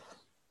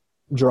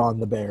drawing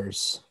the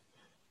Bears,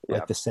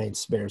 like the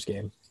Saints-Bears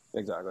game.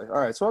 Exactly. All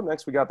right, so up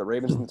next we got the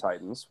Ravens and the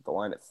Titans with the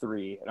line at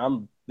 3,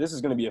 and this is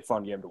going to be a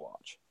fun game to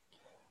watch.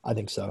 I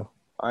think so.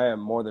 I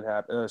am more than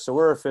happy. So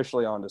we're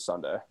officially on to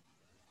Sunday.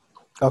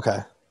 Okay.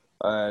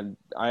 And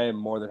I am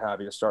more than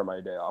happy to start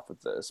my day off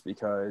with this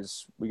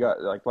because we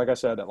got, like I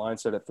said, that line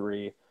set at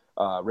 3.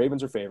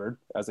 Ravens are favored,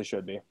 as they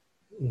should be.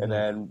 Mm-hmm. And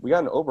then we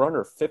got an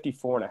over-under of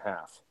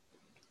 54.5.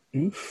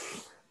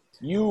 Oof.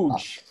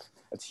 Huge.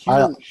 That's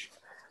huge.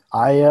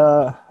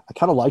 I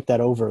kind of like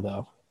that over,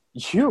 though.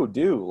 You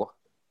do?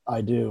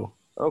 I do.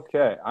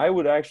 Okay. I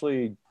could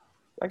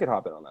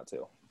hop in on that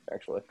too,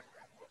 actually.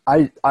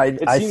 It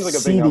seems like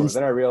a big number.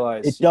 Then I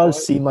realized it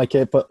does seem like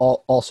it, but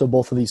also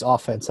both of these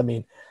offense. I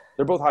mean,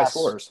 they're both high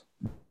scorers.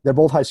 They're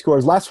both high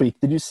scorers. Last week,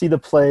 did you see the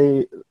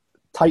play?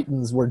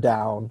 Titans were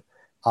down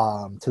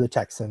to the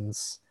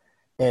Texans,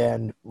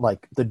 and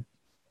the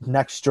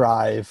next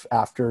drive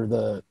after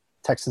the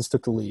Texans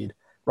took the lead,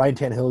 Ryan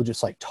Tannehill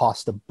just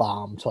tossed a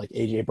bomb to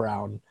AJ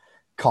Brown,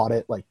 caught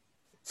it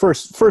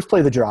first play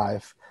of the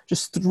drive,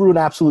 just threw an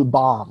absolute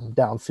bomb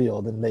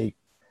downfield, and they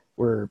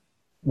were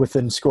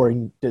within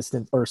scoring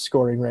distance or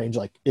scoring range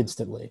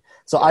instantly.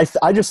 So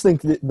I just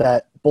think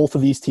that both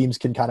of these teams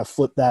can kind of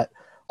flip that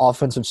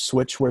offensive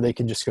switch where they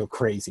can just go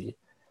crazy,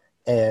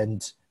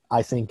 and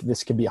I think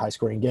this could be a high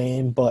scoring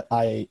game. But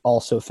I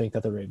also think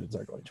that the Ravens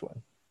are going to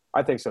win.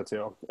 I think so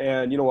too.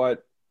 And you know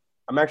what?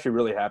 I'm actually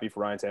really happy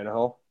for Ryan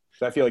Tannehill.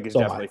 I feel like he's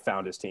definitely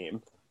found his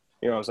team.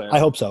 You know what I'm saying? I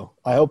hope so.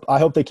 I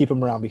hope they keep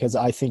him around because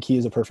I think he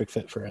is a perfect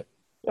fit for it.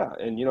 Yeah,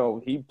 and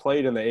he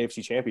played in the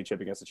AFC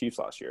Championship against the Chiefs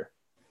last year.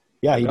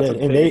 Yeah, he did.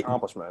 And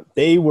accomplishment.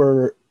 They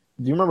were.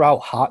 Do you remember how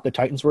hot the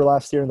Titans were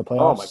last year in the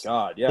playoffs? Oh my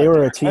God! Yeah, they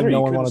were a team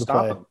no one wanted to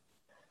play. Them.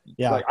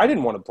 Yeah, I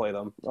didn't want to play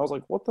them. I was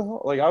like, what the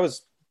hell? I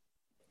was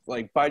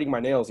biting my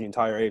nails the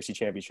entire AFC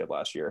Championship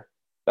last year.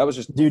 That was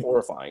just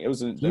horrifying. It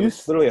was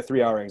literally a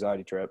 3-hour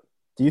anxiety trip.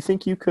 Do you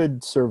think you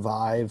could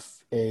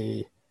survive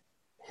a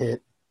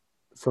hit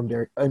from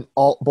Derrick? And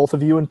both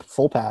of you in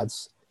full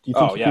pads. Do you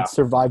think you could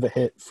survive a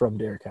hit from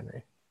Derrick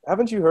Henry?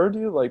 Haven't you heard,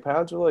 dude?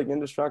 Pads are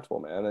indestructible,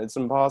 man. It's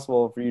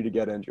impossible for you to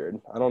get injured.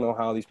 I don't know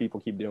how these people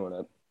keep doing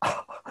it.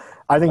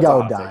 I think I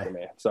would die. For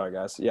me. Sorry,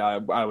 guys. Yeah,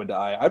 I would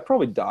die. I'd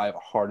probably die of a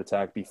heart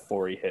attack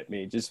before he hit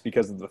me, just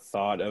because of the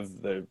thought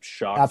of the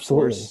shock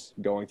force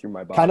going through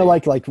my body. Kind of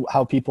like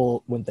how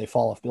people, when they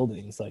fall off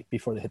buildings,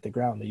 before they hit the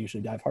ground, they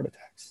usually die of heart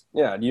attacks.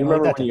 Yeah. Do you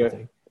remember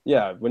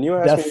when you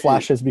asked Death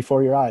flashes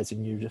before your eyes,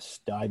 and you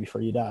just die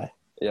before you die.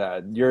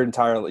 Yeah, you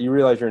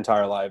realize your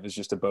entire life is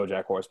just a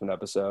BoJack Horseman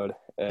episode,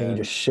 and you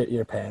just shit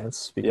your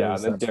pants. Yeah,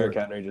 and then Derrick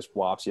Henry just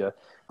whops you.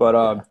 But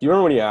do you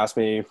remember when you asked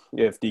me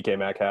if DK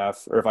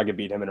Metcalf or if I could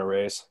beat him in a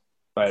race?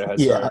 If I had a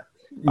head start?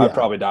 I'd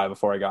probably die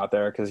before I got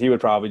there because he would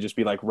probably just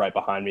be right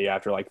behind me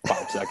after 5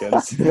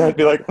 seconds. And I'd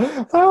be like,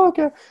 oh,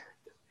 okay.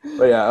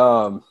 But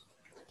yeah,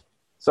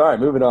 sorry,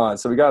 moving on.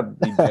 So we got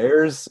the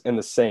Bears and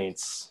the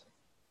Saints.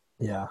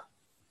 Yeah.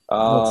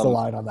 What's the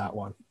line on that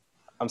one?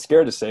 I'm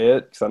scared to say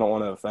it because I don't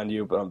want to offend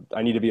you, but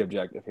I need to be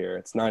objective here.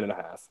 It's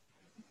 9.5.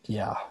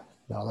 Yeah,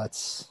 no,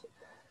 that's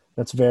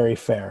very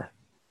fair.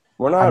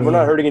 We're not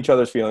hurting each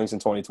other's feelings in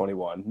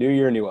 2021. New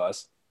year, new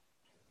us.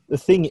 The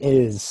thing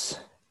is,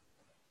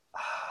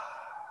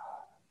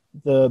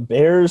 the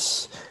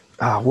Bears.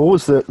 What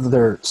was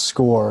their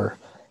score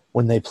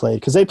when they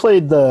played? Because they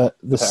played the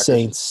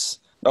Saints.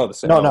 Oh, the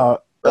Saints.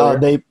 No.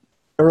 They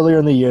earlier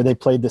in the year they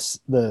played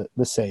the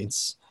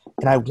Saints,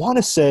 and I want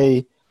to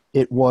say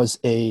it was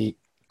a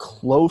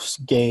close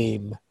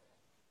game.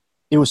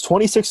 It was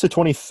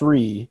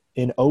 26-23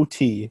 in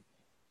OT,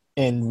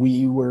 and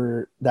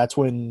that's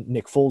when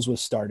Nick Foles was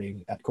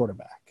starting at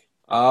quarterback.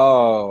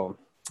 Oh,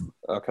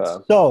 okay.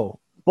 So,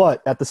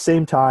 but at the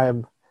same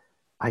time,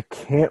 I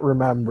can't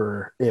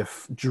remember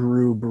if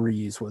Drew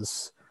Brees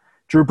was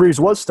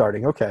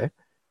starting. Okay.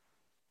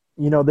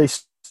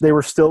 They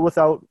were still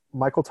without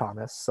Michael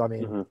Thomas. So, I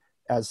mean,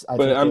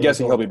 but I'm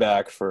guessing he'll be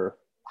back for.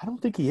 I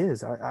don't think he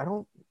is. I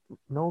don't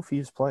know if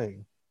he's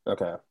playing.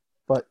 Okay.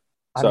 But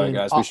sorry,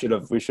 guys,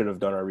 we should have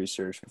done our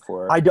research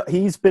before.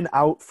 He's been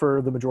out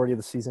for the majority of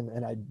the season,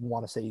 and I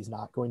want to say he's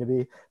not going to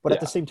be. But at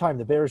the same time,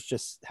 the Bears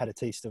just had a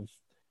taste of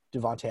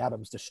Devontae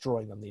Adams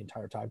destroying them the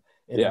entire time.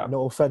 And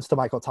no offense to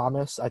Michael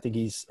Thomas, I think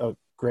he's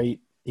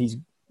he's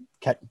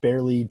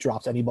barely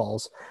drops any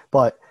balls,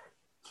 but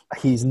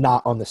he's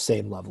not on the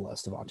same level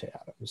as Devontae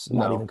Adams.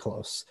 Not even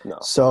close. No.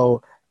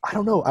 So I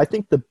don't know. I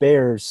think the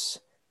Bears,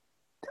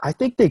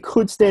 they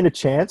could stand a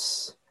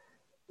chance,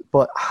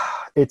 but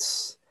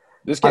it's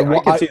this game. I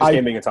can see this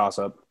game being a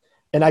toss-up.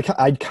 And I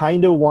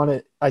kind of want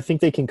to. I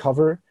think they can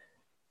cover.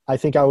 I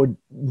think I would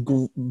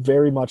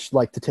very much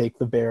like to take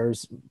the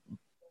Bears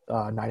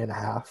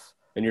 9.5.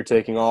 And you're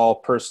taking all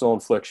personal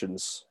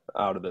inflictions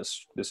out of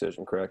this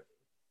decision, correct?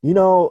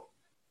 No,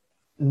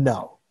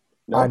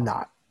 I'm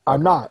not.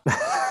 I'm not.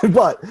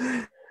 But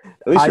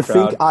I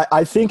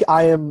think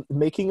I am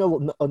making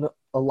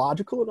a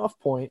logical enough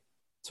point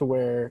to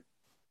where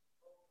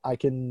I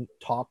can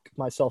talk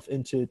myself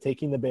into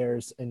taking the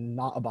Bears in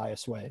not a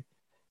biased way.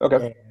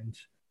 Okay. And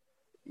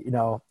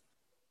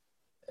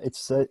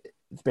it's the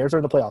Bears are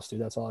in the playoffs,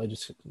 dude. That's all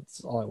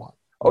I want.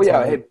 Oh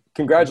yeah! Hey,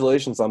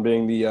 congratulations on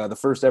being the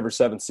first ever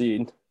 7th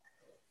seed.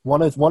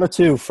 One or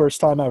two, first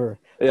time ever.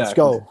 Yeah, let's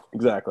go.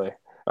 Exactly.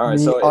 All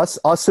right,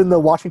 us in the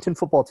Washington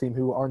football team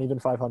who aren't even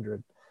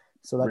 500.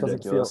 So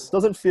that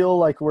doesn't feel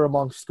like we're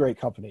amongst great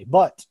company.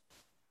 But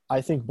I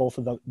think both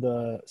of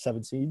the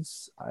 7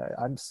 seeds,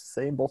 I'm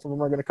saying both of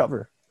them are going to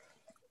cover.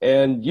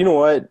 And you know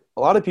what? A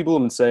lot of people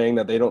have been saying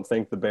that they don't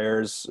think the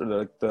Bears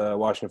or the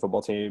Washington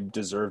football team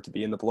deserve to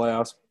be in the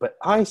playoffs, but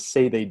I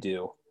say they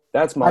do.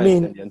 That's my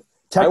opinion.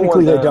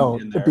 Technically, they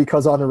don't,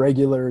 because on a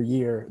regular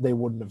year, they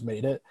wouldn't have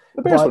made it.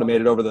 The Bears would have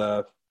made it over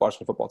the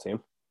Washington football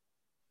team.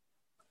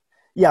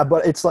 Yeah,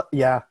 but it's like,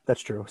 yeah, that's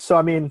true. So,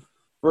 I mean,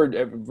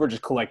 we're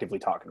just collectively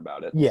talking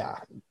about it. Yeah,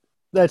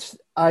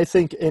 I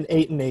think an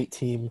 8-8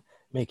 team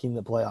making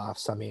the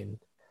playoffs. I mean,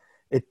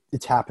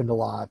 it's happened a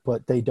lot,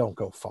 but they don't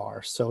go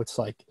far. So it's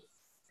like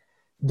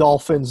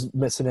Dolphins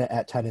missing it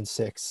at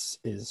 10-6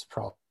 is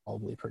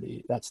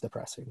probably that's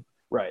depressing.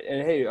 Right.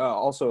 And hey,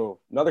 also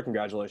another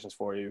congratulations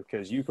for you,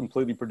 because you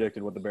completely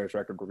predicted what the Bears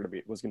record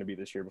was going to be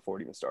this year before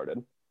it even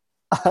started.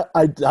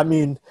 I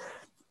mean,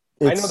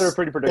 I know they're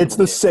pretty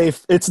predictable.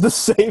 It's the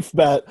safe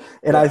bet,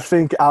 and I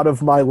think out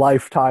of my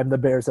lifetime, the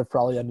Bears have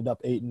probably ended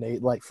up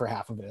 8-8, like for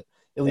half of it.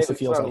 At least it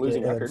feels like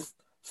it. And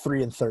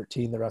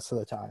 3-13 the rest of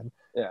the time.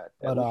 Yeah,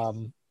 but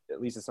at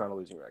least it's not a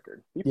losing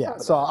record. Yeah,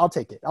 so I'll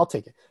take it.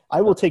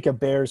 I will take a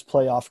Bears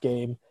playoff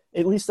game.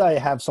 At least I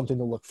have something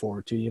to look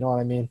forward to. You know what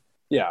I mean?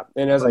 Yeah,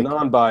 and as a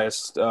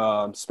non-biased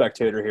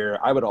spectator here,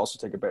 I would also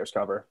take a Bears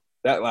cover.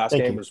 That last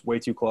game was way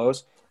too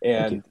close,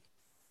 and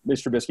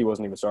Mitch Trubisky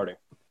wasn't even starting,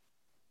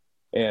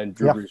 and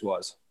Drew Brees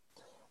was.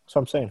 That's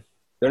what I'm saying.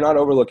 They're not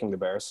overlooking the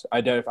Bears.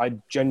 I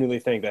genuinely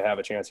think they have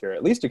a chance here,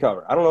 at least to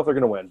cover. I don't know if they're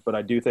going to win, but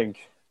I do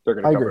think they're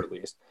going to cover at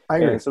least. I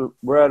agree. And so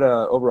we're at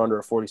over-under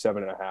of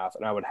 47.5,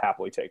 and I would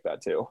happily take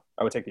that too.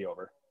 I would take the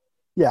over.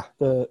 Yeah,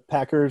 the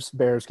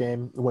Packers-Bears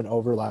game went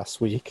over last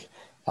week,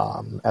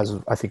 as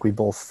I think we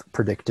both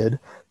predicted.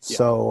 Yeah.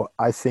 So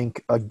I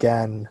think,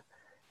 again,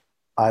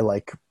 I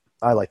like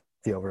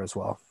the over as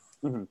well.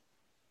 Mm-hmm.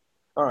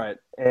 All right,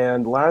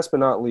 and last but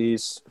not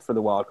least for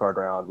the wild card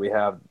round, we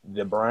have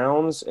the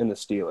Browns and the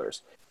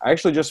Steelers. I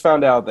actually just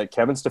found out that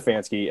Kevin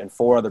Stefanski and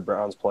 4 other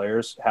Browns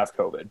players have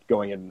COVID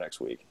going into next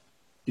week.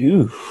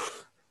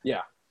 Oof.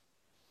 Yeah.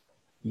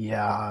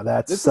 Yeah,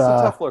 this is a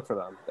tough look for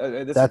them.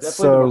 That's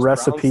a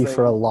recipe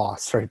for a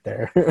loss right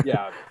there.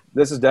 Yeah,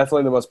 this is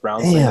definitely the most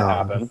Browns thing to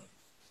happen.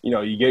 You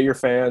know, you get your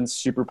fans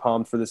super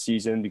pumped for the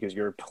season because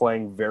you're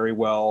playing very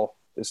well,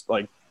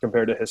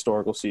 compared to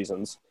historical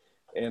seasons.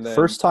 And then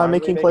first time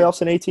making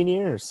playoffs in 18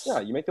 years. Yeah,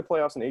 you make the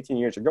playoffs in 18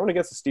 years. You're going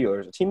against the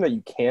Steelers, a team that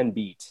you can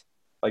beat.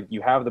 Like,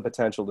 you have the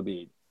potential to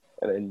beat.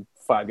 And then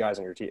 5 guys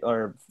on your team,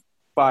 or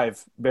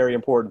 5 very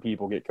important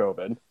people get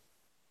COVID.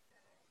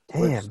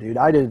 Damn, dude.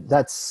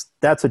 That's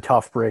a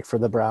tough break for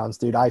the Browns,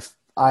 dude. I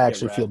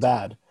actually feel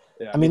bad.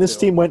 Yeah, I mean, this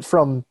team went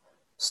from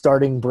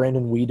starting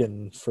Brandon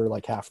Whedon for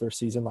like half their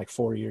season like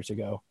 4 years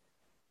ago.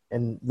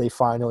 And they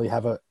finally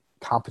have a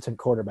competent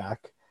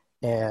quarterback.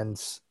 And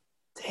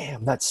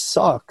damn, that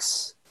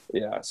sucks.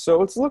 Yeah,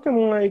 so it's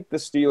looking like the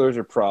Steelers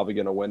are probably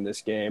going to win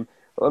this game.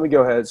 But let me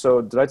go ahead.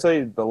 So did I tell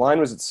you the line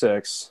was at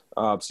 6?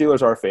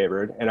 Steelers are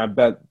favored, and I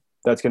bet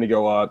that's going to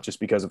go up just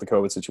because of the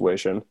COVID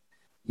situation.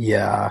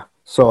 Yeah.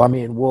 So, I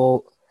mean,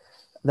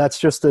 that's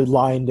just a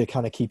line to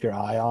kind of keep your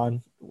eye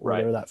on,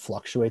 whether that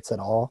fluctuates at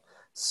all.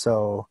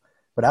 So,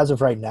 but as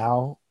of right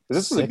now,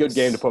 this is a good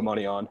game to put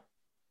money on.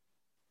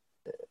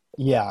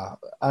 Yeah.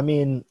 I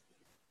mean,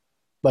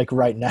 like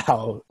right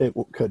now, it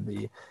could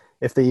be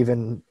if they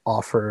even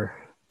offer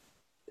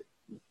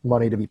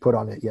money to be put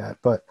on it yet.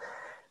 But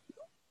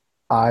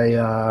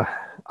I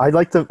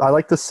like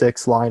the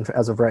 6 line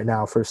as of right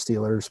now for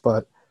Steelers,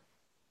 but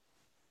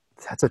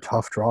that's a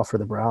tough draw for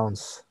the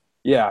Browns.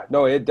 Yeah,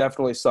 no, it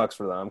definitely sucks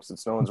for them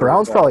because no one's.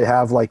 Browns probably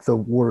have like the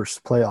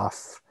worst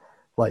playoff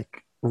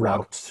like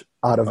route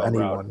out of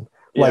anyone. Route.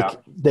 Yeah. Like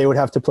they would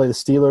have to play the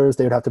Steelers,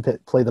 they would have to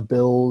play the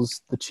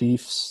Bills, the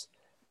Chiefs.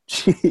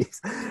 Jeez,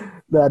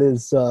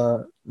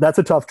 that's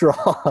a tough draw.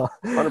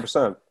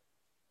 100%.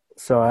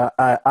 So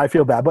I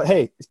feel bad, but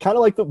hey, it's kind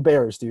of like the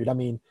Bears, dude. I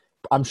mean,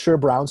 I'm sure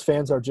Browns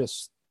fans are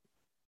just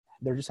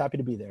happy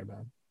to be there,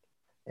 man.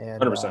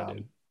 And 100%,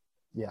 dude.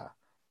 Yeah,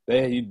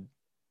 they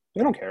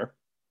don't care.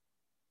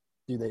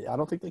 Do they? I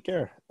don't think they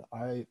care.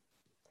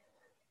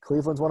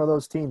 Cleveland's one of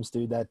those teams,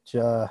 dude, that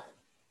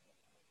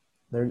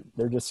they're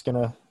just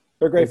gonna.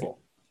 They're grateful.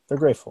 They're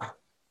grateful.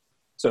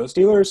 So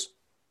Steelers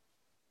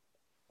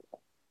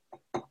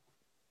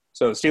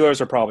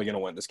are probably going to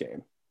win this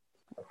game.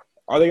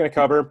 Are they going to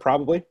cover?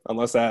 Probably,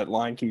 unless that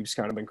line keeps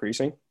kind of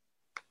increasing,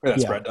 or that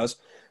spread does.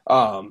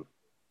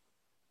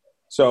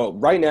 So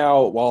right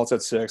now, while it's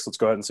at 6, let's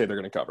go ahead and say they're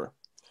going to cover.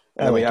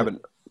 And then we have an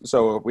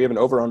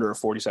over-under of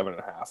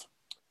 47.5.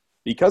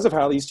 Because of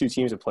how these two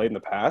teams have played in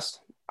the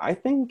past, I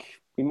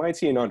think we might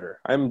see an under.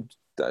 I'm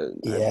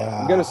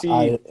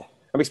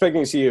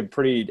expecting to see a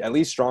pretty, at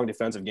least strong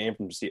defensive game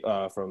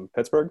from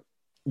Pittsburgh.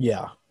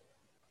 Yeah,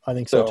 I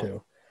think so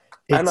too.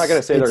 I'm not going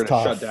to say they're going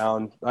to shut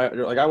down.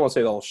 I won't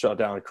say they'll shut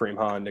down Kareem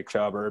Hunt, Nick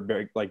Chubb, or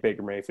like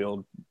Baker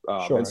Mayfield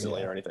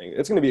instantly or anything.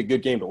 It's going to be a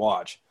good game to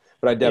watch,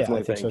 but I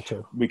definitely think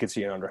so we could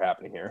see an under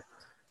happening here.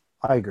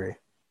 I agree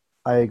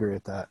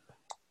with that.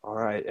 All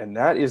right, and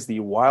that is the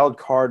wild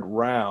card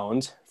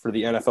round for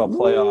the NFL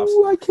playoffs.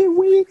 Ooh, I can't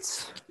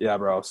wait. Yeah,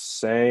 bro,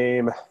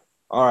 same.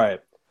 All right,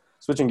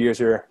 switching gears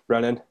here,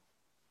 Brennan.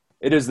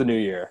 It is the new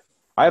year.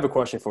 I have a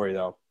question for you,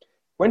 though.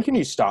 When can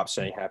you stop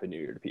saying Happy New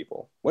Year to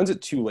people? When's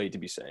it too late to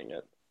be saying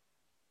it?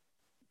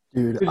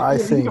 Dude, I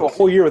think you go a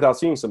whole year without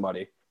seeing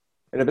somebody.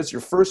 And if it's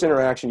your first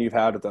interaction you've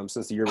had with them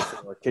since the year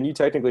before, can you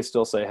technically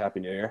still say Happy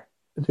New Year?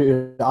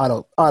 Dude, I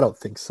don't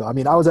think so. I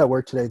mean, I was at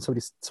work today and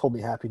somebody told me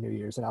Happy New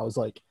Year's and I was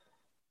like,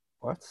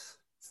 what?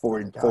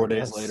 4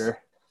 days later.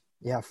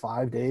 Yeah,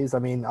 5 days. I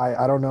mean,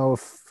 I don't know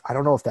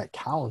if that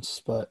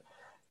counts, but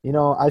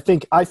I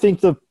think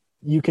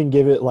you can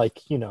give it like,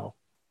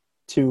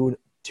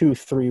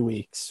 2-3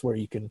 weeks where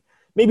you can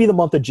maybe the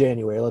month of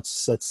January.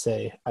 Let's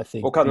say I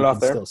think we'll cut it off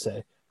there. Still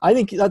say I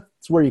think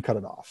that's where you cut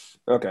it off.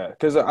 Okay,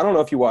 because I don't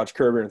know if you watch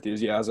Curb Your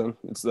Enthusiasm.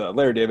 It's the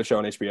Larry David show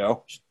on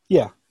HBO.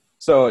 Yeah.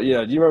 So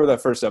yeah, do you remember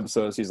that first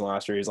episode of season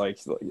last year? He's like,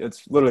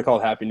 it's literally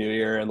called Happy New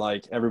Year, and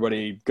like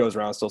everybody goes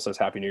around and still says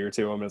Happy New Year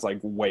to him. And it's like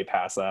way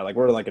past that. Like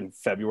we're like in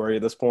February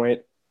at this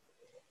point.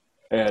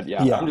 And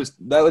yeah.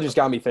 That just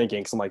got me thinking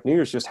because I'm like, New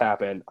Year's just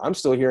happened. I'm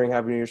still hearing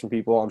Happy New Year's from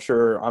people. I'm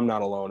sure I'm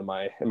not alone in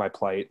my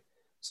plight.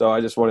 So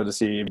I just wanted to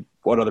see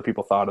what other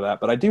people thought of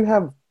that. But I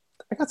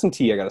got some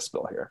tea I got to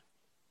spill here.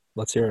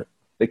 Let's hear it.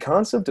 The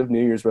concept of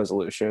New Year's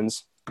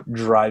resolutions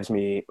drives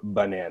me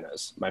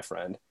bananas, my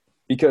friend.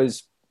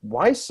 Because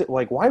why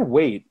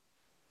wait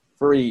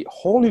for a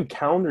whole new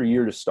calendar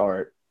year to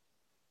start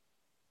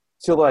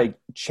to like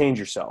change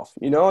yourself?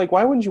 Like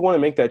why wouldn't you want to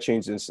make that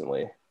change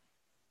instantly?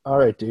 All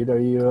right, dude. Are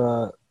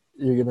you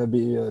you're gonna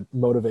be a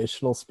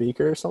motivational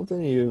speaker or something?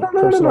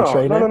 No.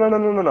 Trainer?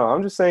 No.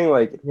 I'm just saying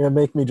like you're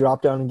gonna make me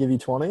drop down and give you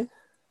 20?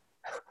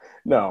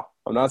 No,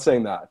 I'm not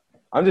saying that.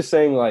 I'm just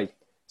saying like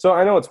so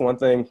I know it's one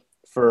thing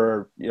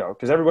for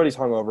because everybody's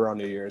hungover on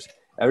New Year's.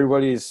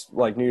 Everybody's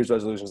like New Year's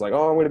resolutions like,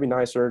 oh, I'm going to be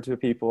nicer to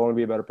people. I want to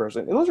be a better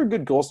person. And those are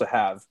good goals to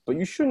have, but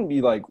you shouldn't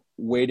be like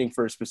waiting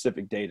for a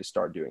specific day to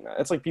start doing that.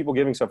 It's like people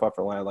giving stuff up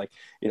for land. Like,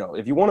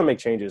 if you want to make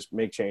changes,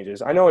 make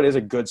changes. I know it is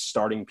a good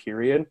starting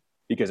period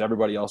because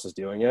everybody else is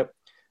doing it,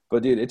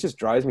 but dude, it just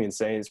drives me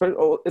insane.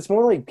 It's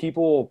more like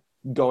people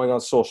going on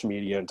social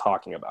media and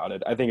talking about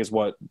it, I think is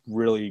what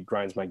really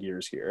grinds my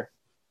gears here.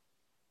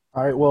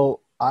 All right.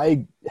 Well,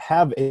 I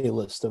have a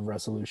list of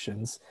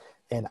resolutions.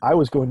 And I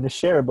was going to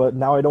share, but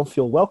now I don't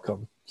feel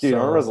welcome. Dude,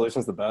 our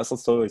resolution's the best.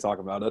 Let's totally talk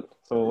about it.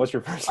 So what's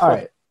your first one? All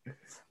right.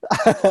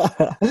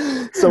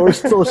 So we're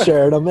still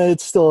sharing them.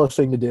 It's still a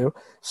thing to do.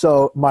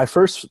 So my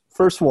first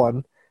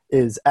one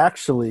is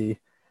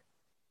actually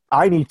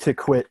I need to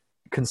quit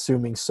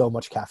consuming so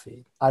much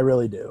caffeine. I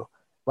really do.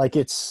 Like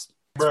it's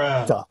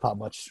up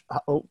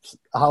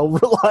how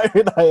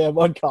reliant I am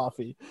on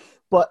coffee.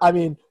 But I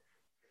mean,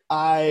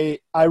 I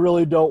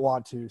really don't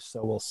want to,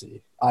 so we'll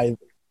see. I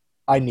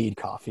need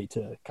coffee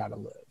to kind of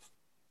live.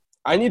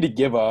 I need to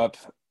give up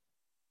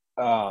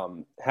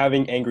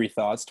having angry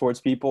thoughts towards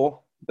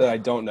people that I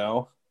don't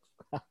know.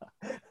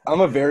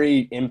 I'm a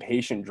very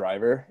impatient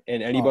driver,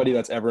 and anybody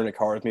that's ever in a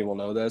car with me will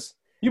know this.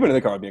 You've been in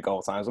the car with me a couple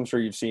of times. I'm sure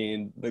you've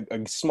seen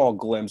a small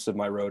glimpse of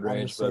my road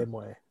rage. I'm the same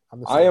way.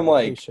 I am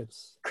like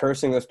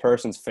cursing this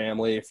person's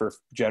family for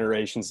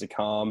generations to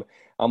come.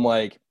 I'm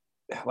like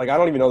I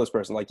don't even know this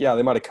person. Like, yeah,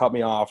 they might have cut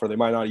me off or they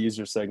might not use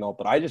your signal,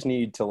 but I just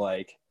need to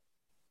like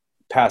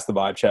pass the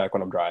vibe check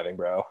when I'm driving,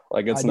 bro.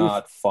 Like, it's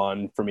not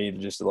fun for me to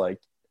just like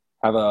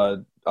have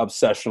a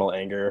obsessional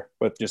anger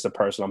with just a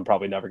person I'm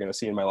probably never going to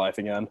see in my life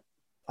again.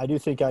 I do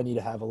think I need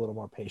to have a little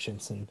more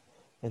patience in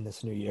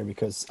this new year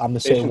because I'm the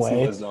same way.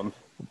 And wisdom.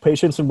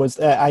 Patience and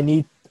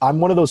wisdom. I'm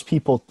one of those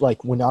people,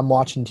 like when I'm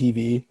watching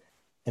TV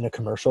and a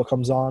commercial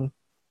comes on,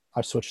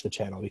 I switch the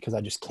channel because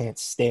I just can't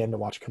stand to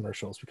watch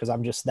commercials because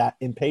I'm just that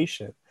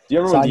impatient. Do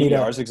you remember when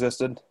DVRs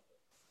existed?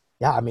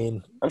 Yeah, I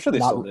mean, I'm sure they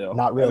still do.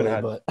 Not really,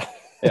 but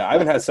yeah, I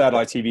haven't had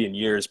satellite TV in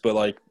years, but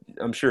like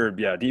I'm sure,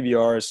 yeah,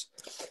 DVRs.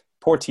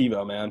 Poor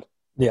TiVo, man.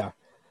 Yeah.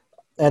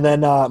 And then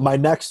my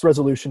next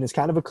resolution is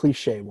kind of a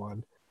cliche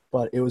one,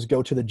 but it was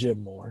go to the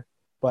gym more.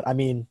 But I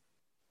mean,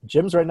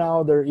 gyms right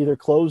now, they're either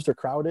closed or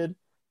crowded,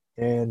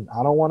 and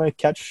I don't want to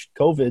catch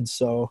COVID.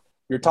 So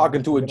you're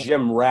talking to a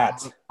gym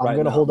rat. I'm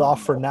going to hold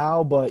off for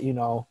now, but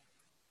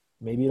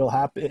maybe it'll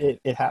happen.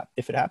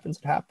 If it happens,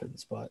 it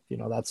happens. But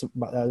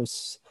that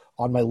was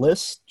on my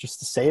list just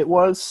to say it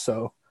was.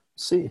 So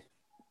see,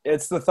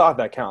 it's the thought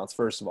that counts,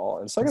 first of all,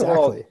 and second of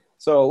all.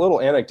 So a little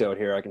anecdote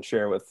here I can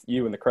share with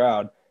you and the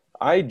crowd.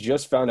 I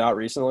just found out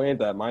recently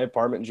that my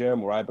apartment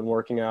gym where I've been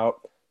working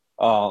out,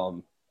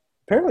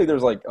 apparently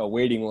there's like a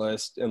waiting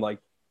list and like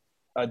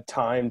a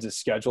time to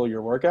schedule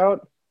your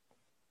workout.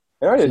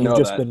 And I didn't know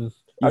that.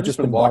 I've just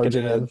been walking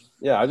in.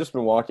 Yeah, I've just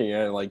been walking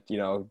in, like,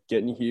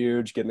 getting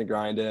huge, getting the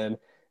grind in.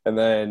 And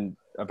then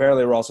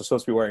apparently we're also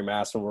supposed to be wearing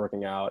masks when we're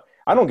working out.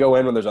 I don't go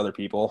in when there's other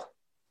people.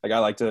 Like, I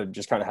like to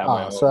just kind of have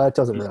my own. So that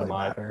doesn't really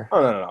matter.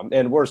 Oh, no.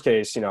 And worst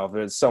case, if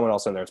it's someone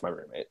else in there, it's my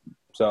roommate.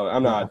 So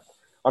I'm not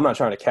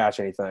trying to catch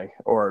anything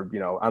or,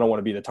 I don't want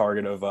to be the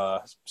target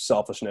of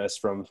selfishness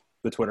from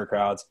the Twitter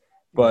crowds.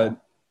 But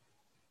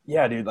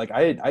yeah, dude, like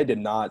I did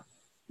not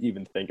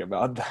even think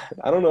about that.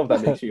 I don't know if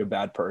that makes you a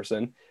bad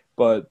person,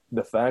 but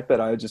the fact that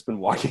I've just been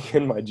walking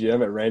in my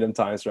gym at random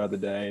times throughout the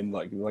day and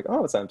like,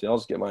 oh, it's empty. I'll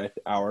just get my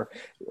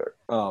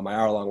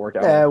hour-long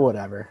workout. Yeah,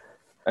 whatever.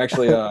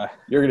 Actually,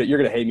 you're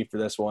gonna hate me for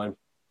this one.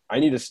 I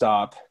need to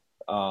stop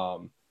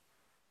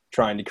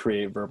trying to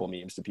create verbal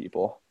memes to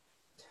people.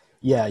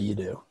 Yeah, you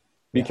do.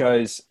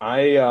 Because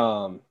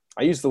I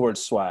used the word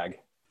swag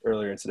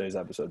earlier in today's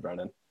episode,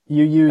 Brendan.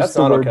 You used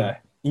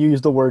You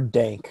used the word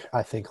dank,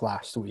 I think,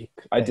 last week.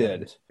 I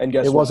did. And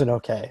guess what? It wasn't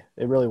okay.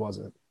 It really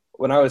wasn't.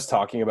 When I was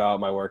talking about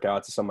my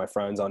workout to some of my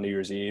friends on New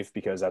Year's Eve,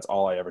 because that's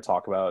all I ever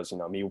talk about is,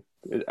 me.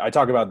 I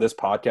talk about this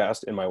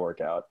podcast in my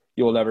workout.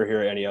 You will never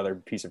hear any other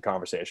piece of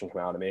conversation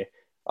come out of me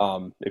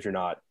if you're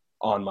not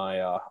on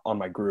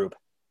my group.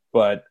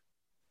 But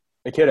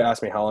a kid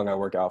asked me how long I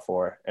work out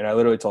for, and I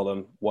literally told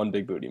him one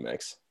big booty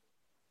mix.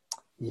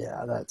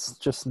 Yeah,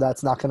 that's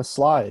not going to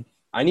slide.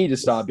 I need to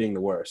stop being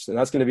the worst, and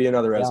that's going to be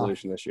another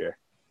resolution this year.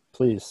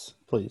 Please.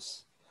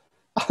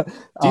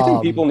 Do you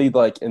think people need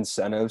like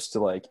incentives to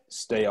like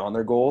stay on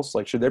their goals?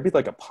 Like, should there be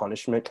like a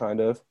punishment kind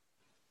of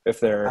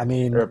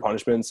or a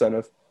punishment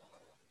incentive?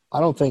 I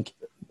don't think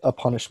a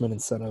punishment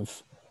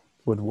incentive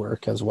would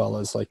work as well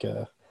as like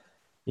a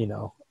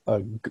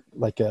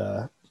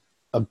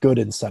good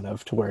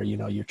incentive to where,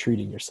 you're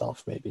treating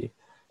yourself maybe.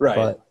 Right.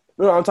 But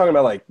no, I'm talking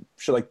about like,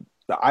 should like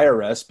the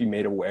IRS be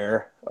made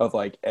aware of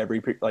like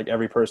every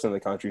person in the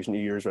country's New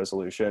Year's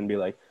resolution and be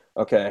like,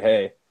 okay,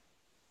 hey,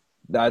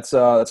 that's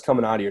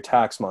coming out of your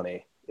tax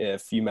money.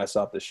 If you mess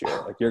up this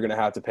year, like you're going to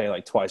have to pay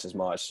like twice as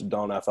much. So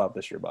don't F up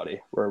this year, buddy.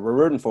 We're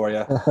rooting for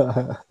you.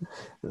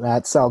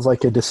 That sounds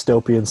like a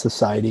dystopian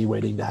society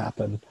waiting to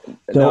happen.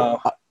 No.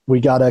 We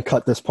got to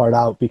cut this part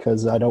out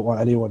because I don't want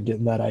anyone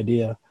getting that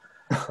idea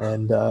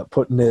and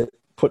putting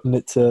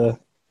it to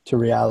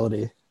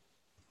reality.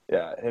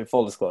 Yeah. In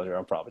full disclosure,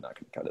 I'm probably not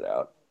going to cut it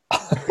out.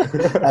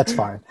 That's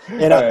fine.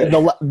 And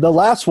the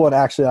last one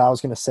actually I was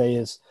going to say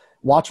is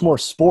watch more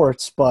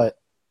sports, but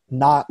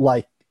not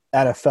like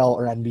NFL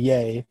or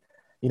NBA.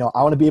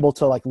 I want to be able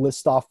to like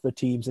list off the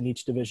teams in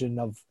each division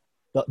of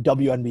the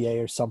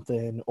WNBA or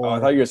something. Or, I thought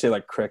you were going to say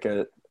like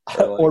cricket.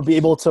 Or be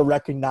able to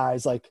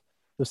recognize like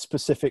the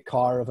specific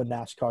car of a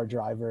NASCAR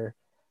driver.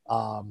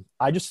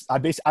 I just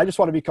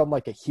want to become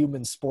like a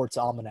human sports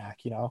almanac.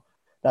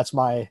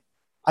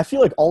 I feel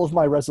like all of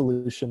my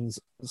resolutions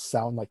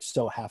sound like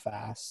so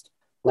half-assed.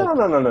 Like,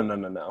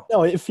 No.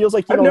 No, it feels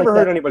like I've never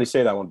heard anybody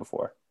say that one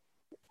before.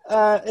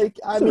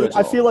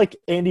 I feel like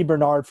Andy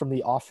Bernard from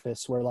The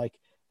Office, where like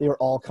they were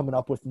all coming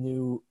up with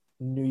New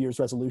Year's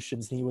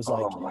resolutions, and he was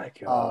like, "Oh my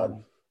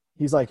god!"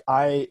 He's like,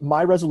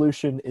 my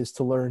resolution is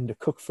to learn to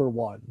cook for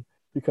one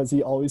because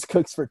he always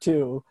cooks for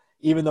two.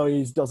 even though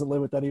he doesn't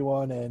live with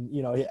anyone, and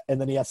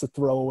and then he has to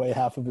throw away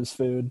half of his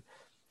food.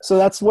 So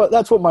that's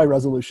what my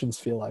resolutions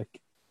feel like.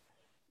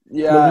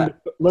 Yeah,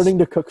 learning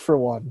to cook for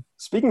one.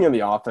 Speaking of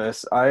The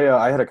Office,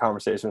 I had a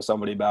conversation with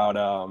somebody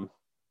about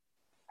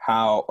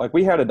how, like,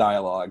 we had a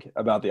dialogue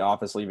about The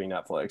Office leaving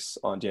Netflix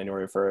on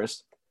January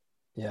 1st.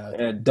 Yeah,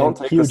 and don't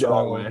take this the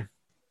wrong way.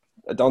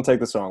 Don't take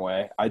this the wrong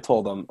way. I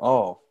told them,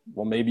 oh,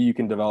 well, maybe you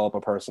can develop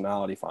a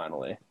personality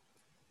finally.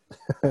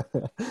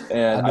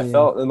 And I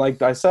felt, and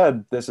like I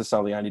said, this is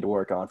something I need to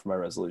work on for my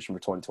resolution for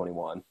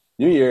 2021.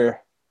 New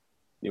year,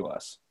 new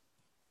us.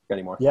 Got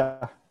any more?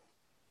 Yeah,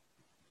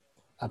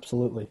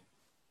 absolutely.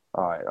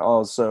 All right.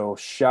 Also,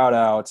 shout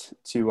out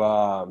to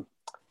a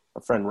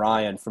friend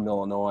Ryan from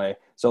Illinois.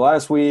 So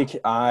last week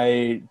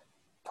I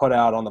put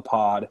out on the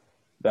pod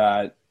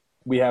that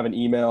we have an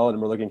email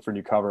and we're looking for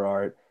new cover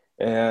art.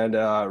 And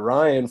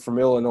Ryan from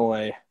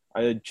Illinois,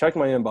 I checked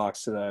my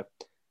inbox today,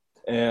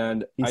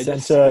 and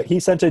he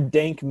sent a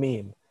dank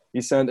meme.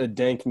 He sent a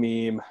dank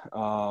meme.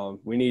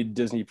 We need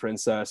Disney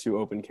princess who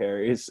open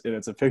carries, and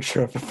it's a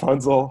picture of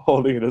Rapunzel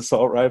holding an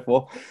assault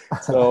rifle.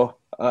 So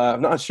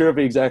I'm not sure if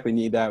we exactly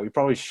need that. We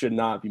probably should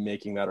not be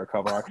making that our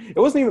cover art. It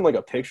wasn't even like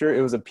a picture.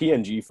 It was a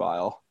PNG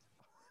file.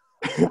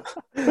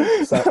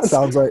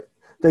 Sounds like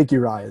 – thank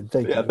you, Ryan.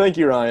 Thank you. Thank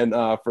you, Ryan,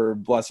 for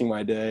blessing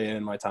my day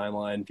and my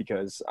timeline,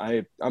 because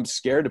I'm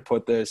scared to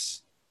put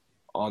this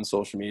on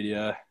social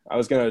media. I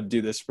was going to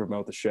do this to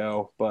promote the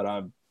show, but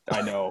I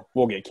know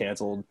we'll get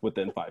canceled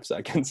within 5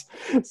 seconds,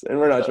 and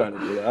we're not trying to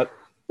do that.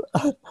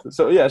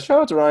 So, yeah,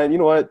 shout out to Ryan. You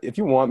know what? If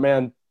you want,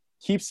 man,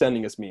 keep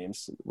sending us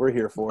memes. We're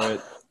here for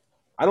it.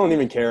 I don't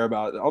even care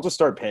about it. I'll just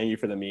start paying you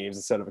for the memes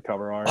instead of a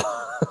cover art.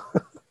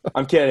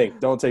 I'm kidding.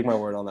 Don't take my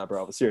word on that,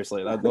 bro. But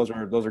seriously, those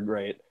are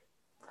great.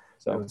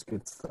 So that was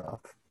good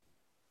stuff.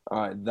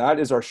 All right, that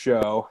is our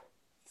show.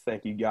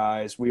 Thank you,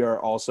 guys. We are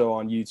also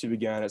on YouTube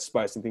again at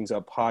Spicing Things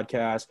Up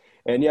Podcast.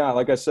 And yeah,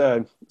 like I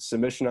said,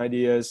 submission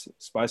ideas,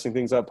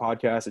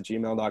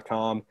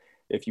 spicingthingsuppodcast@gmail.com.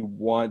 If you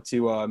want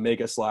to make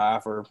us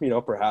laugh, or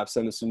perhaps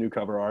send us some new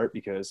cover art,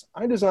 because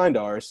I designed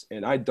ours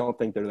and I don't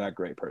think they're that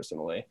great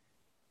personally.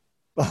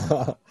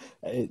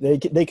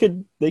 They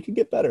could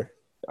get better.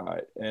 All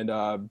right,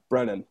 and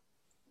Brennan,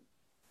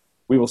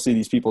 we will see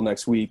these people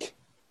next week.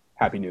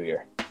 Happy New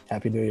Year.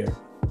 Happy New Year.